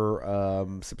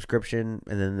Informer subscription,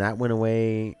 and then that went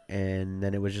away, and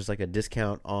then it was just like a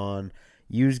discount on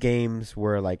used games,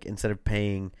 where like instead of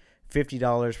paying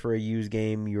 $50 for a used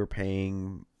game, you were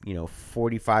paying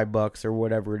 $45 or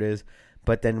whatever it is.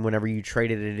 But then whenever you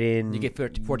traded it in, you get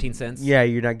 14 cents. Yeah,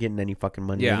 you're not getting any fucking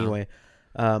money anyway.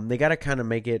 They got to kind of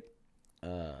make it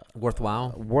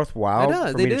worthwhile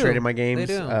for me to trade in my games.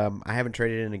 They do. I haven't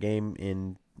traded in a game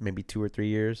in maybe 2 or 3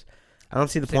 years. I don't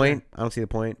see the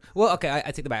point. Well, okay,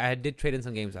 I take it back. I did trade in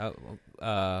some games. A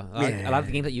lot of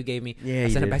the games that you gave me, I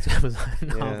sent it back to Amazon.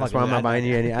 That's why I'm not buying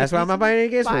you any. That's why I'm not buying any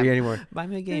games for you anymore. Buy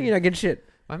me a game. You're not getting shit.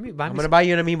 I'm gonna buy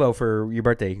you an amiibo for your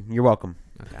birthday. You're welcome.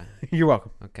 Okay. You're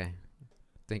welcome. Okay.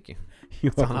 Thank you. You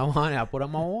That's all I want. I'll put it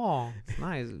on my wall. It's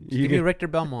nice. Just You give me get- Richter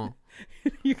Belmont.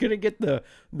 You're gonna get the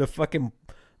fucking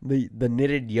the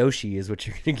knitted Yoshi is what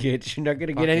you're gonna get. You're not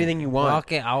gonna get anything you want.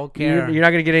 Okay, I don't care. You're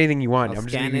not gonna get anything you want. I'll I'm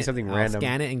just gonna give you something I'll random.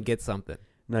 scan it and get something.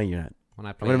 No, you're not. When I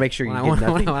I'm gonna make sure you when get I,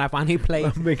 nothing. When I finally play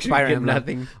I'll make sure Fire you get Emblem.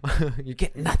 nothing. You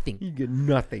get nothing. You get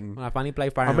nothing. When I finally play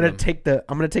Fire I'm gonna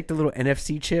Emblem. take the little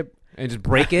NFC chip And just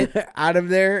break it. out of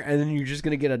there, and then you're just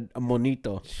gonna get a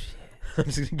monito. I'm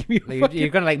just gonna give you. Like, you're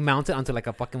gonna like mount it onto like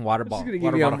a fucking water just bottle. gonna give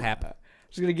Water you bottle a- cap. I'm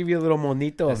just gonna give you a little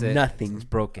monito That's of it. nothing. It's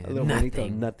broken. A little monito of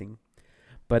Nothing. nothing.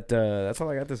 But that's all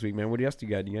I got this week, man. What else do you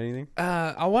got? You got anything?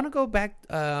 I want to go back.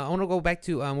 I want to go back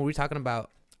to what we were talking about.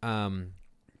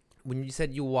 When you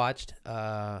said you watched.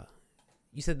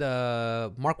 You said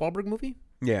the Mark Wahlberg movie.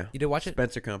 Yeah. You did watch it,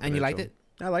 Spencer Company. and you liked it.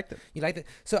 I liked it. You liked it.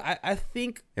 So I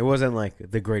think It wasn't like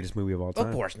the greatest movie of all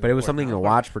time. course, But it was of course something not, to of course.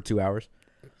 watch for 2 hours.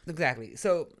 exactly.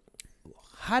 So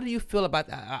how do you feel about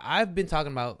that? I've been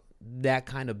talking about that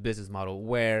kind of business model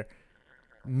where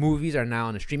movies are now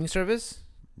on a streaming service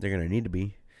They're gonna need to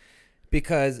be.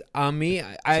 because me,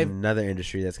 It's I've another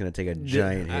industry that's gonna take a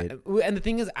giant hit. and the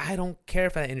thing is, I don't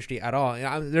care for that industry at all. You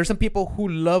know, there's some people who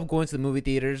love going to the movie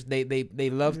theaters. They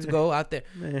love to go out there.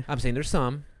 Eh. I'm saying there's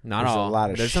some, not There's all. a lot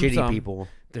of There's shitty some. people.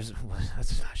 There's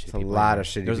that's a lot of shitty It's a people lot anywhere. of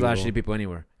shitty There's a lot of people. shitty people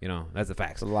anywhere. You know, that's the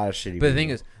facts. It's a lot of shitty. But the people. thing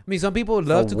is, I mean, some people It's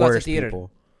love the to go to the worst theater.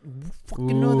 people.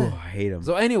 Fucking know Ooh, that. I hate them.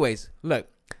 So, anyways, look,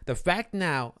 the fact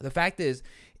is,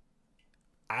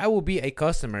 I will be a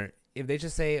customer if they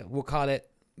just say we'll call it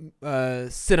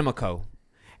Cinema Co.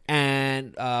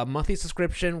 And monthly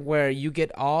subscription where you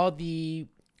get all the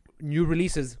new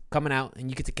releases coming out and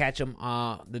you get to catch them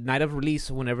the night of release,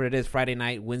 whenever it is, Friday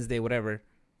night, Wednesday, whatever.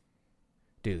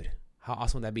 Dude, how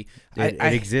awesome would that be? It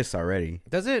exists already.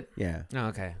 Does it? Yeah. Oh,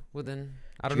 okay. Well then,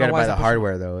 I You don't know gotta why buy it's the not pushing-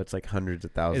 hardware though. It's like hundreds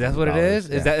of thousands. Is that what it is?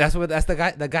 Yeah. That's the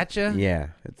guy that gotcha? Yeah.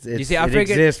 It's, see, I it figured-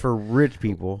 exists for rich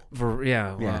people. For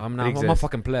yeah, well, Yeah, I'm it not. I'm a exists.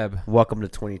 fucking pleb. Welcome to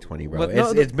 2020, bro. But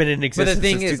no, it's been in But the existence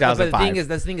thing since is, but the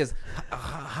 2005. thing is,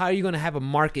 how are you gonna have a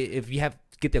market if you have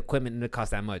to get the equipment and it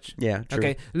costs that much? Yeah. True.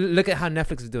 Okay, look at how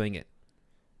Netflix is doing it.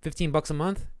 $15 a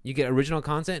month, you get original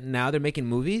content. Now they're making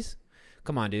movies.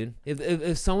 Come on, dude.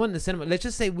 If someone in the cinema, let's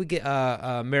just say we get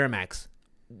Miramax,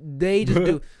 they just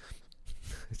do.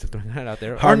 Just throwing that out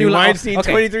there. Harvey Line- Weinstein, okay.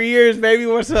 23 years, baby.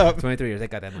 What's up? 23 years. They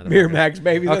got that motherfucker. Miramax,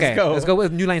 baby. Okay, Let's go.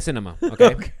 with New Line Cinema.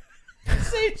 Okay.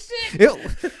 Same shit. Ew.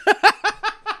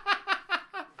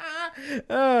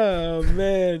 Oh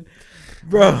man,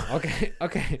 bro.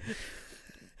 Okay.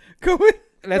 Go with,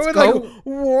 Let's with go. like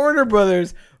Warner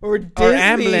Brothers or Disney. Or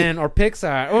Amblin or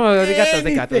Pixar. Oh, they got those.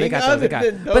 They got those. They got those. They got.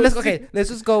 Anything But let's other than okay. Let's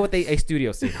just go with a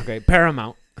studio scene. Okay,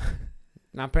 Paramount.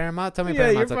 Not Paramount. Tell me Yeah,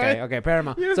 Paramount's you're okay. fine. Okay,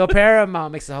 Paramount. You're So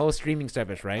Paramount makes a whole streaming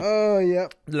service, right? Oh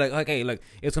yep. Like okay, look,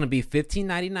 it's gonna be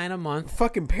 $15.99 a month.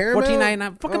 Fucking Paramount.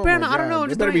 $14.99. Fucking Oh, Paramount. my I don't know. God. I'm It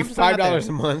just better be throwing- I'm just throwing it out $5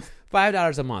 a month.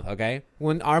 $5 a month. Okay,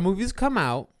 when our movies come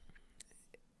out,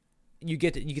 you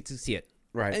get to see it.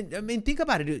 Right. And, I mean, think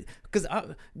about it, dude. Because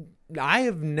I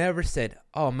have never said,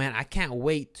 "Oh man, I can't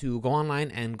wait to go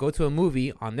online and go to a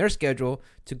movie on their schedule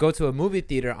to go to a movie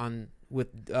theater with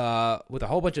a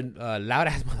whole bunch of loud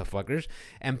ass motherfuckers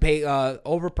and pay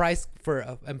overpriced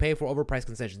and pay for overpriced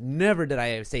concessions." Never did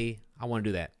I say I want to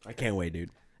do that. I can't wait,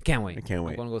 dude. Can't wait. I can't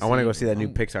wait. I'm gonna I want to go see that new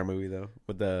I'm- Pixar movie though,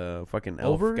 with the fucking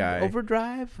elf guy.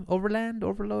 Overdrive, Overland,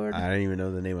 Overlord. I don't even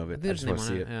know the name of it. I There's just a name want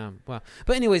to on see it. it. Yeah. Well,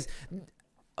 but anyways,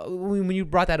 when you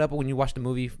brought that up, when you watched the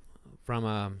movie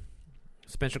from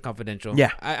Spencer Confidential,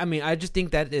 Yeah. I mean, I just think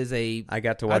that is a. I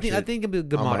got to watch I it think it'd be a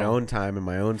good on model. my own time, in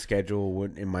my own schedule,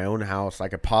 in my own house. I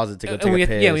could pause it to go And take when a you-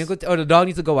 piss. yeah, when you go or the dog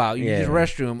needs to go out, you use Yeah. the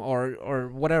restroom or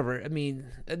whatever. I mean,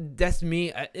 that's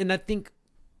me, and I think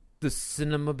the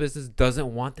cinema business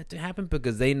doesn't want that to happen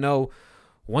because they know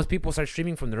once people start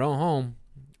streaming from their own home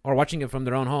or watching it from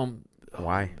their own home.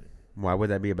 Why? Why would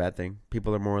that be a bad thing?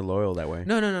 People are more loyal that way.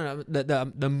 No.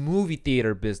 The movie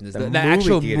theater business, The the movie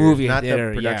actual theaters, movie not the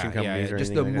theater, production yeah, companies yeah, or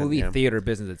just anything the like that, movie yeah. theater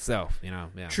business itself. You know,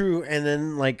 yeah. True, and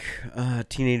then like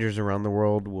teenagers around the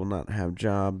world will not have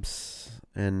jobs,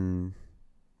 and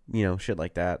shit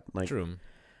like that. Like, True.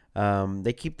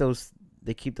 they keep those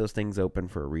things open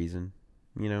for a reason.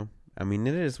 I mean,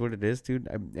 it is what it is, dude.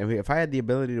 I mean, if I had the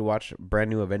ability to watch a brand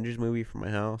new Avengers movie from my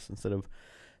house instead of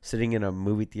sitting in a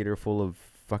movie theater full of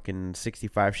fucking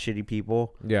 65 shitty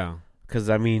people, Yeah. because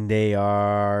I mean they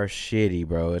are shitty,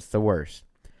 bro. It's the worst.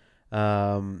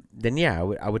 Then yeah,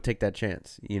 I would take that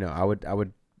chance. I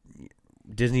would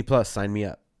Disney Plus, sign me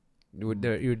up. You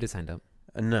were just signed up.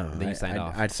 No, Then you signed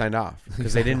off. I'd signed off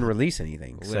because they didn't release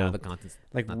anything. Well, So the content's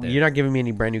like not there. you're not giving me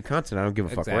any brand new content. I don't give a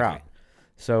fuck. We're out. Exactly.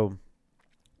 So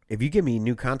if you give me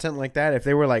new content like that, if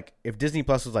they were like, if Disney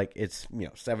Plus was like, it's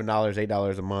 $7,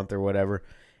 $8 a month or whatever,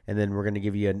 and then we're gonna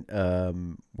give you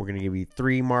we're gonna give you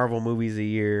 3 Marvel movies a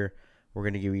year, we're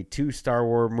gonna give you 2 Star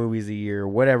Wars movies a year,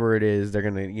 whatever it is, they're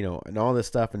gonna and all this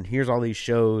stuff, and here's all these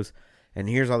shows, and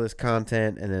here's all this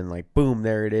content, and then like boom,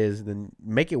 there it is. Then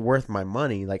make it worth my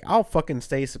money. Like I'll fucking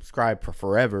stay subscribed for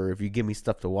forever if you give me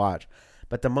stuff to watch.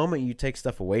 But the moment you take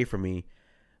stuff away from me,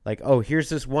 like, oh, here's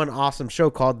this one awesome show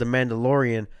called The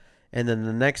Mandalorian, and then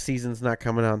the next season's not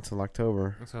coming out until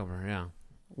October. October, yeah.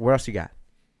 What else you got?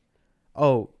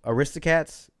 Oh,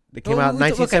 Aristocats. They came out in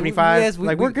 1975. Yes,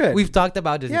 we're good. We've talked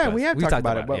about Disney. Yeah, Plus. we have talked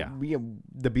about it. But yeah.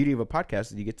 the beauty of a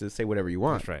podcast is you get to say whatever you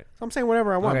want. That's right. So I'm saying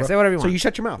whatever I want. Okay, bro. say whatever you want. So you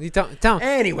shut your mouth. You tell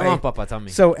Anyway. Come on, Papa, tell me.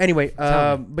 So anyway,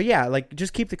 Tell me. but yeah, like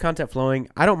just keep the content flowing.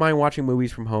 I don't mind watching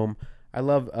movies from home. I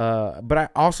love, but I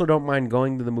also don't mind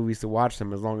going to the movies to watch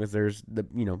them as long as there's the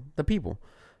people.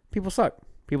 People suck.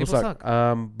 People suck.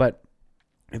 But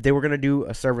if they were gonna do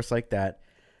a service like that,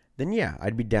 then yeah,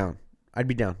 I'd be down.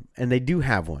 And they do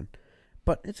have one.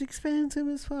 But it's expensive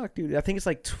as fuck, dude. I think it's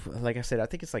like, like I said, I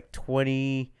think it's like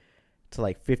 $20,000 to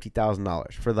like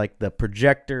 $50,000 for like the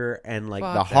projector and like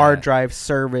the hard drive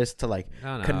service to like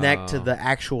connect to the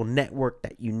actual network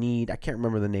that you need. I can't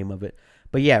remember the name of it,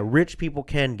 but yeah, rich people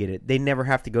can get it. They never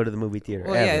have to go to the movie theater.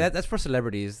 Well, ever. yeah, that's for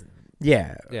celebrities.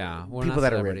 Yeah, we're people not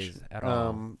that are rich at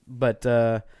all. But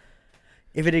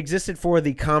if it existed for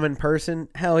the common person,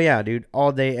 hell yeah, dude,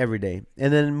 all day, every day.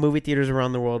 And then movie theaters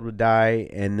around the world would die,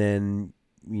 and then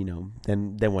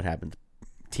then what happens?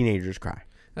 Teenagers cry.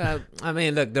 I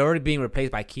mean, look, they're already being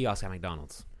replaced by kiosks at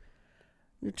McDonald's.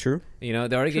 True. They're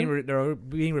already they're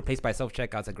being replaced by self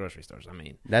checkouts at grocery stores. I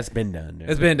mean, that's been done. Dude.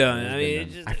 It's been done. I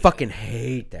mean, I fucking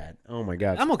hate that. Oh my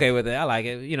god. I'm okay with it. I like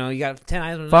it. You got 10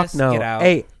 items. Fuck no. Get out.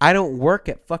 Hey, I don't work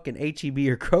at fucking HEB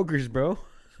or Kroger's, bro.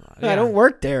 Yeah. I don't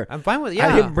work there. I'm fine with it. Yeah.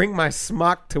 I didn't bring my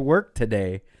smock to work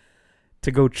today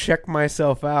to go check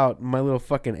myself out in my little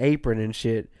fucking apron and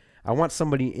shit. I want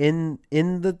somebody in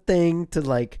the thing to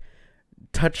like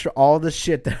touch all the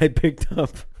shit that I picked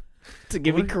up to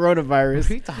give me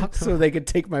coronavirus so they could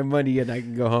take my money and I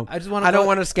can go home. I don't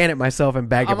want to scan it myself and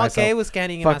bag it myself. I'm okay with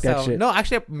scanning it Fuck myself. That shit. No,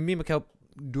 actually, me and Mikhail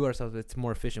do ourselves. It's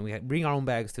more efficient. We bring our own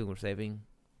bags too. We're saving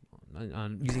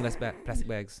on using less plastic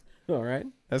bags. All right.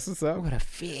 That's what's up. What a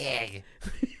fig.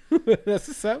 That's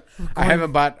what's up. I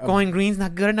haven't bought... Going green's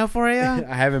not good enough for you?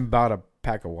 I haven't bought a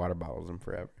pack of water bottles in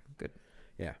forever. Good.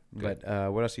 Yeah. Good.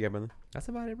 But what else you got, brother? That's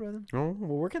about it, brother. Oh,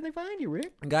 well, where can they find you,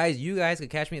 Rick? Guys, you guys can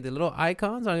catch me at the little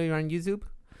icons on YouTube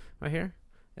right here.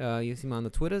 You see me on the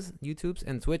Twitters, YouTubes,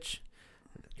 and Twitch.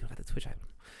 You don't got the Twitch item.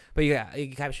 But you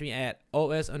can catch me at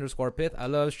OS_Pith. I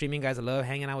love streaming, guys. I love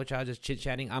hanging out with y'all, just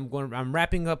chit-chatting. I'm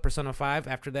wrapping up Persona 5.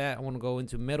 After that, I want to go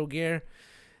into Metal Gear.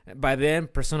 By then,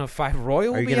 Persona 5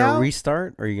 Royal will be out. Are you going to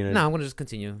restart? Or are you gonna... No, I'm going to just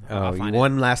continue. I'll find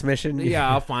one last mission? Yeah,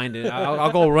 I'll find it.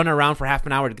 I'll go run around for half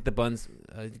an hour to get the button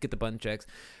checks.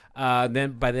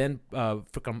 Then Persona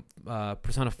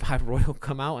 5 Royal will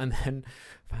come out, and then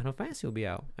Final Fantasy will be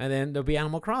out, and then there'll be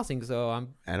Animal Crossing. So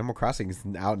Animal Crossing is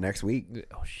out next week.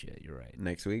 Oh shit, you're right.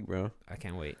 Next week, bro. I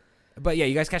can't wait. But yeah,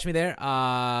 you guys catch me there.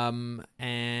 And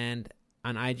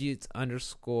on IG it's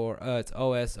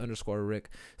OS_Rick.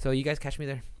 So you guys catch me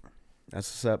there. That's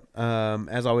what's up.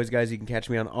 As always, guys, you can catch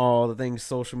me on all the things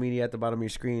social media at the bottom of your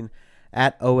screen.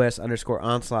 At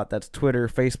OS_Onslaught. That's Twitter,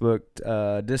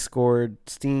 Facebook, Discord,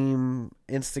 Steam,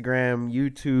 Instagram,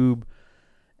 YouTube,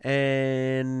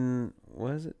 and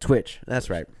what is it? Twitch. That's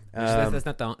right. That's the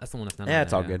one that's not. Yeah,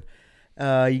 it's all good.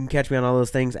 You can catch me on all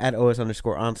those things at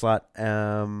OS_Onslaught.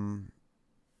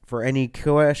 For any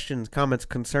questions, comments,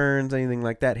 concerns, anything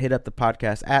like that, hit up the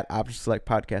podcast at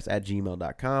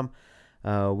optionselectpodcast@gmail.com.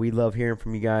 We love hearing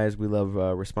from you guys. We love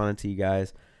responding to you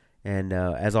guys. And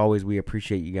as always, we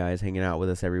appreciate you guys hanging out with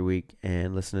us every week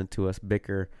and listening to us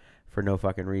bicker for no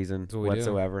fucking reason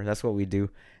whatsoever. That's what we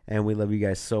do. And we love you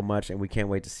guys so much, and we can't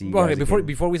wait to see you guys again.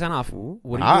 Before we sign off, what are you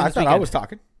doing I this thought weekend? I was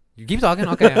talking. You keep talking?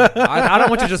 Okay. I don't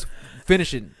want you to just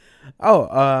finish it.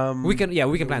 We can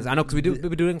plan. I know because we'll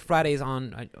be doing Fridays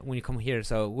on when you come here.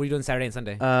 So what are you doing Saturday and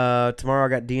Sunday? Tomorrow I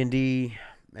got D&D,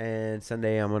 and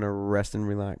Sunday I'm gonna rest and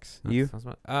relax. You?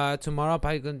 Tomorrow I'm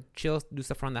probably gonna chill, do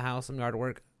stuff around the house, some yard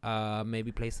work.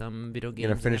 Maybe play some video games. You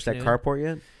gonna finish that carport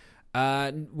yet?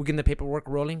 We're getting the paperwork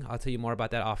rolling. I'll tell you more about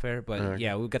that off air. But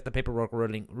yeah, we've got the paperwork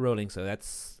rolling. So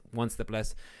that's one step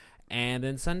less. And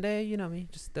then Sunday, you know me,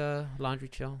 just laundry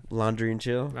chill. Laundry and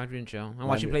chill. I'm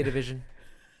watching Play Division.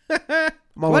 It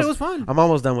was fun. I'm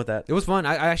almost done with that. It was fun.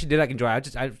 I actually did enjoy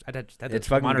it. I had to it's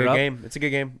fucking good game. It's a good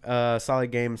game.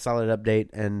 Solid game, solid update,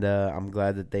 and I'm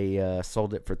glad that they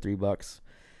sold it for $3.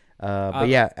 But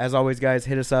yeah, as always, guys,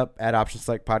 hit us up at Option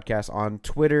Select Podcast on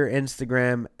Twitter,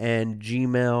 Instagram, and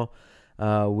Gmail.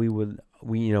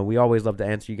 We always love to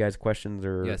answer you guys' questions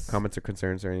or comments or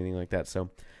concerns or anything like that.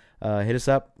 So hit us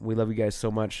up. We love you guys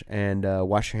so much. And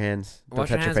wash your hands. Don't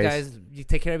touch your face. Guys. You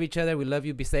take care of each other. We love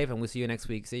you. Be safe. And we'll see you next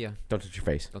week. See ya. Don't touch your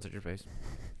face. Don't touch your face.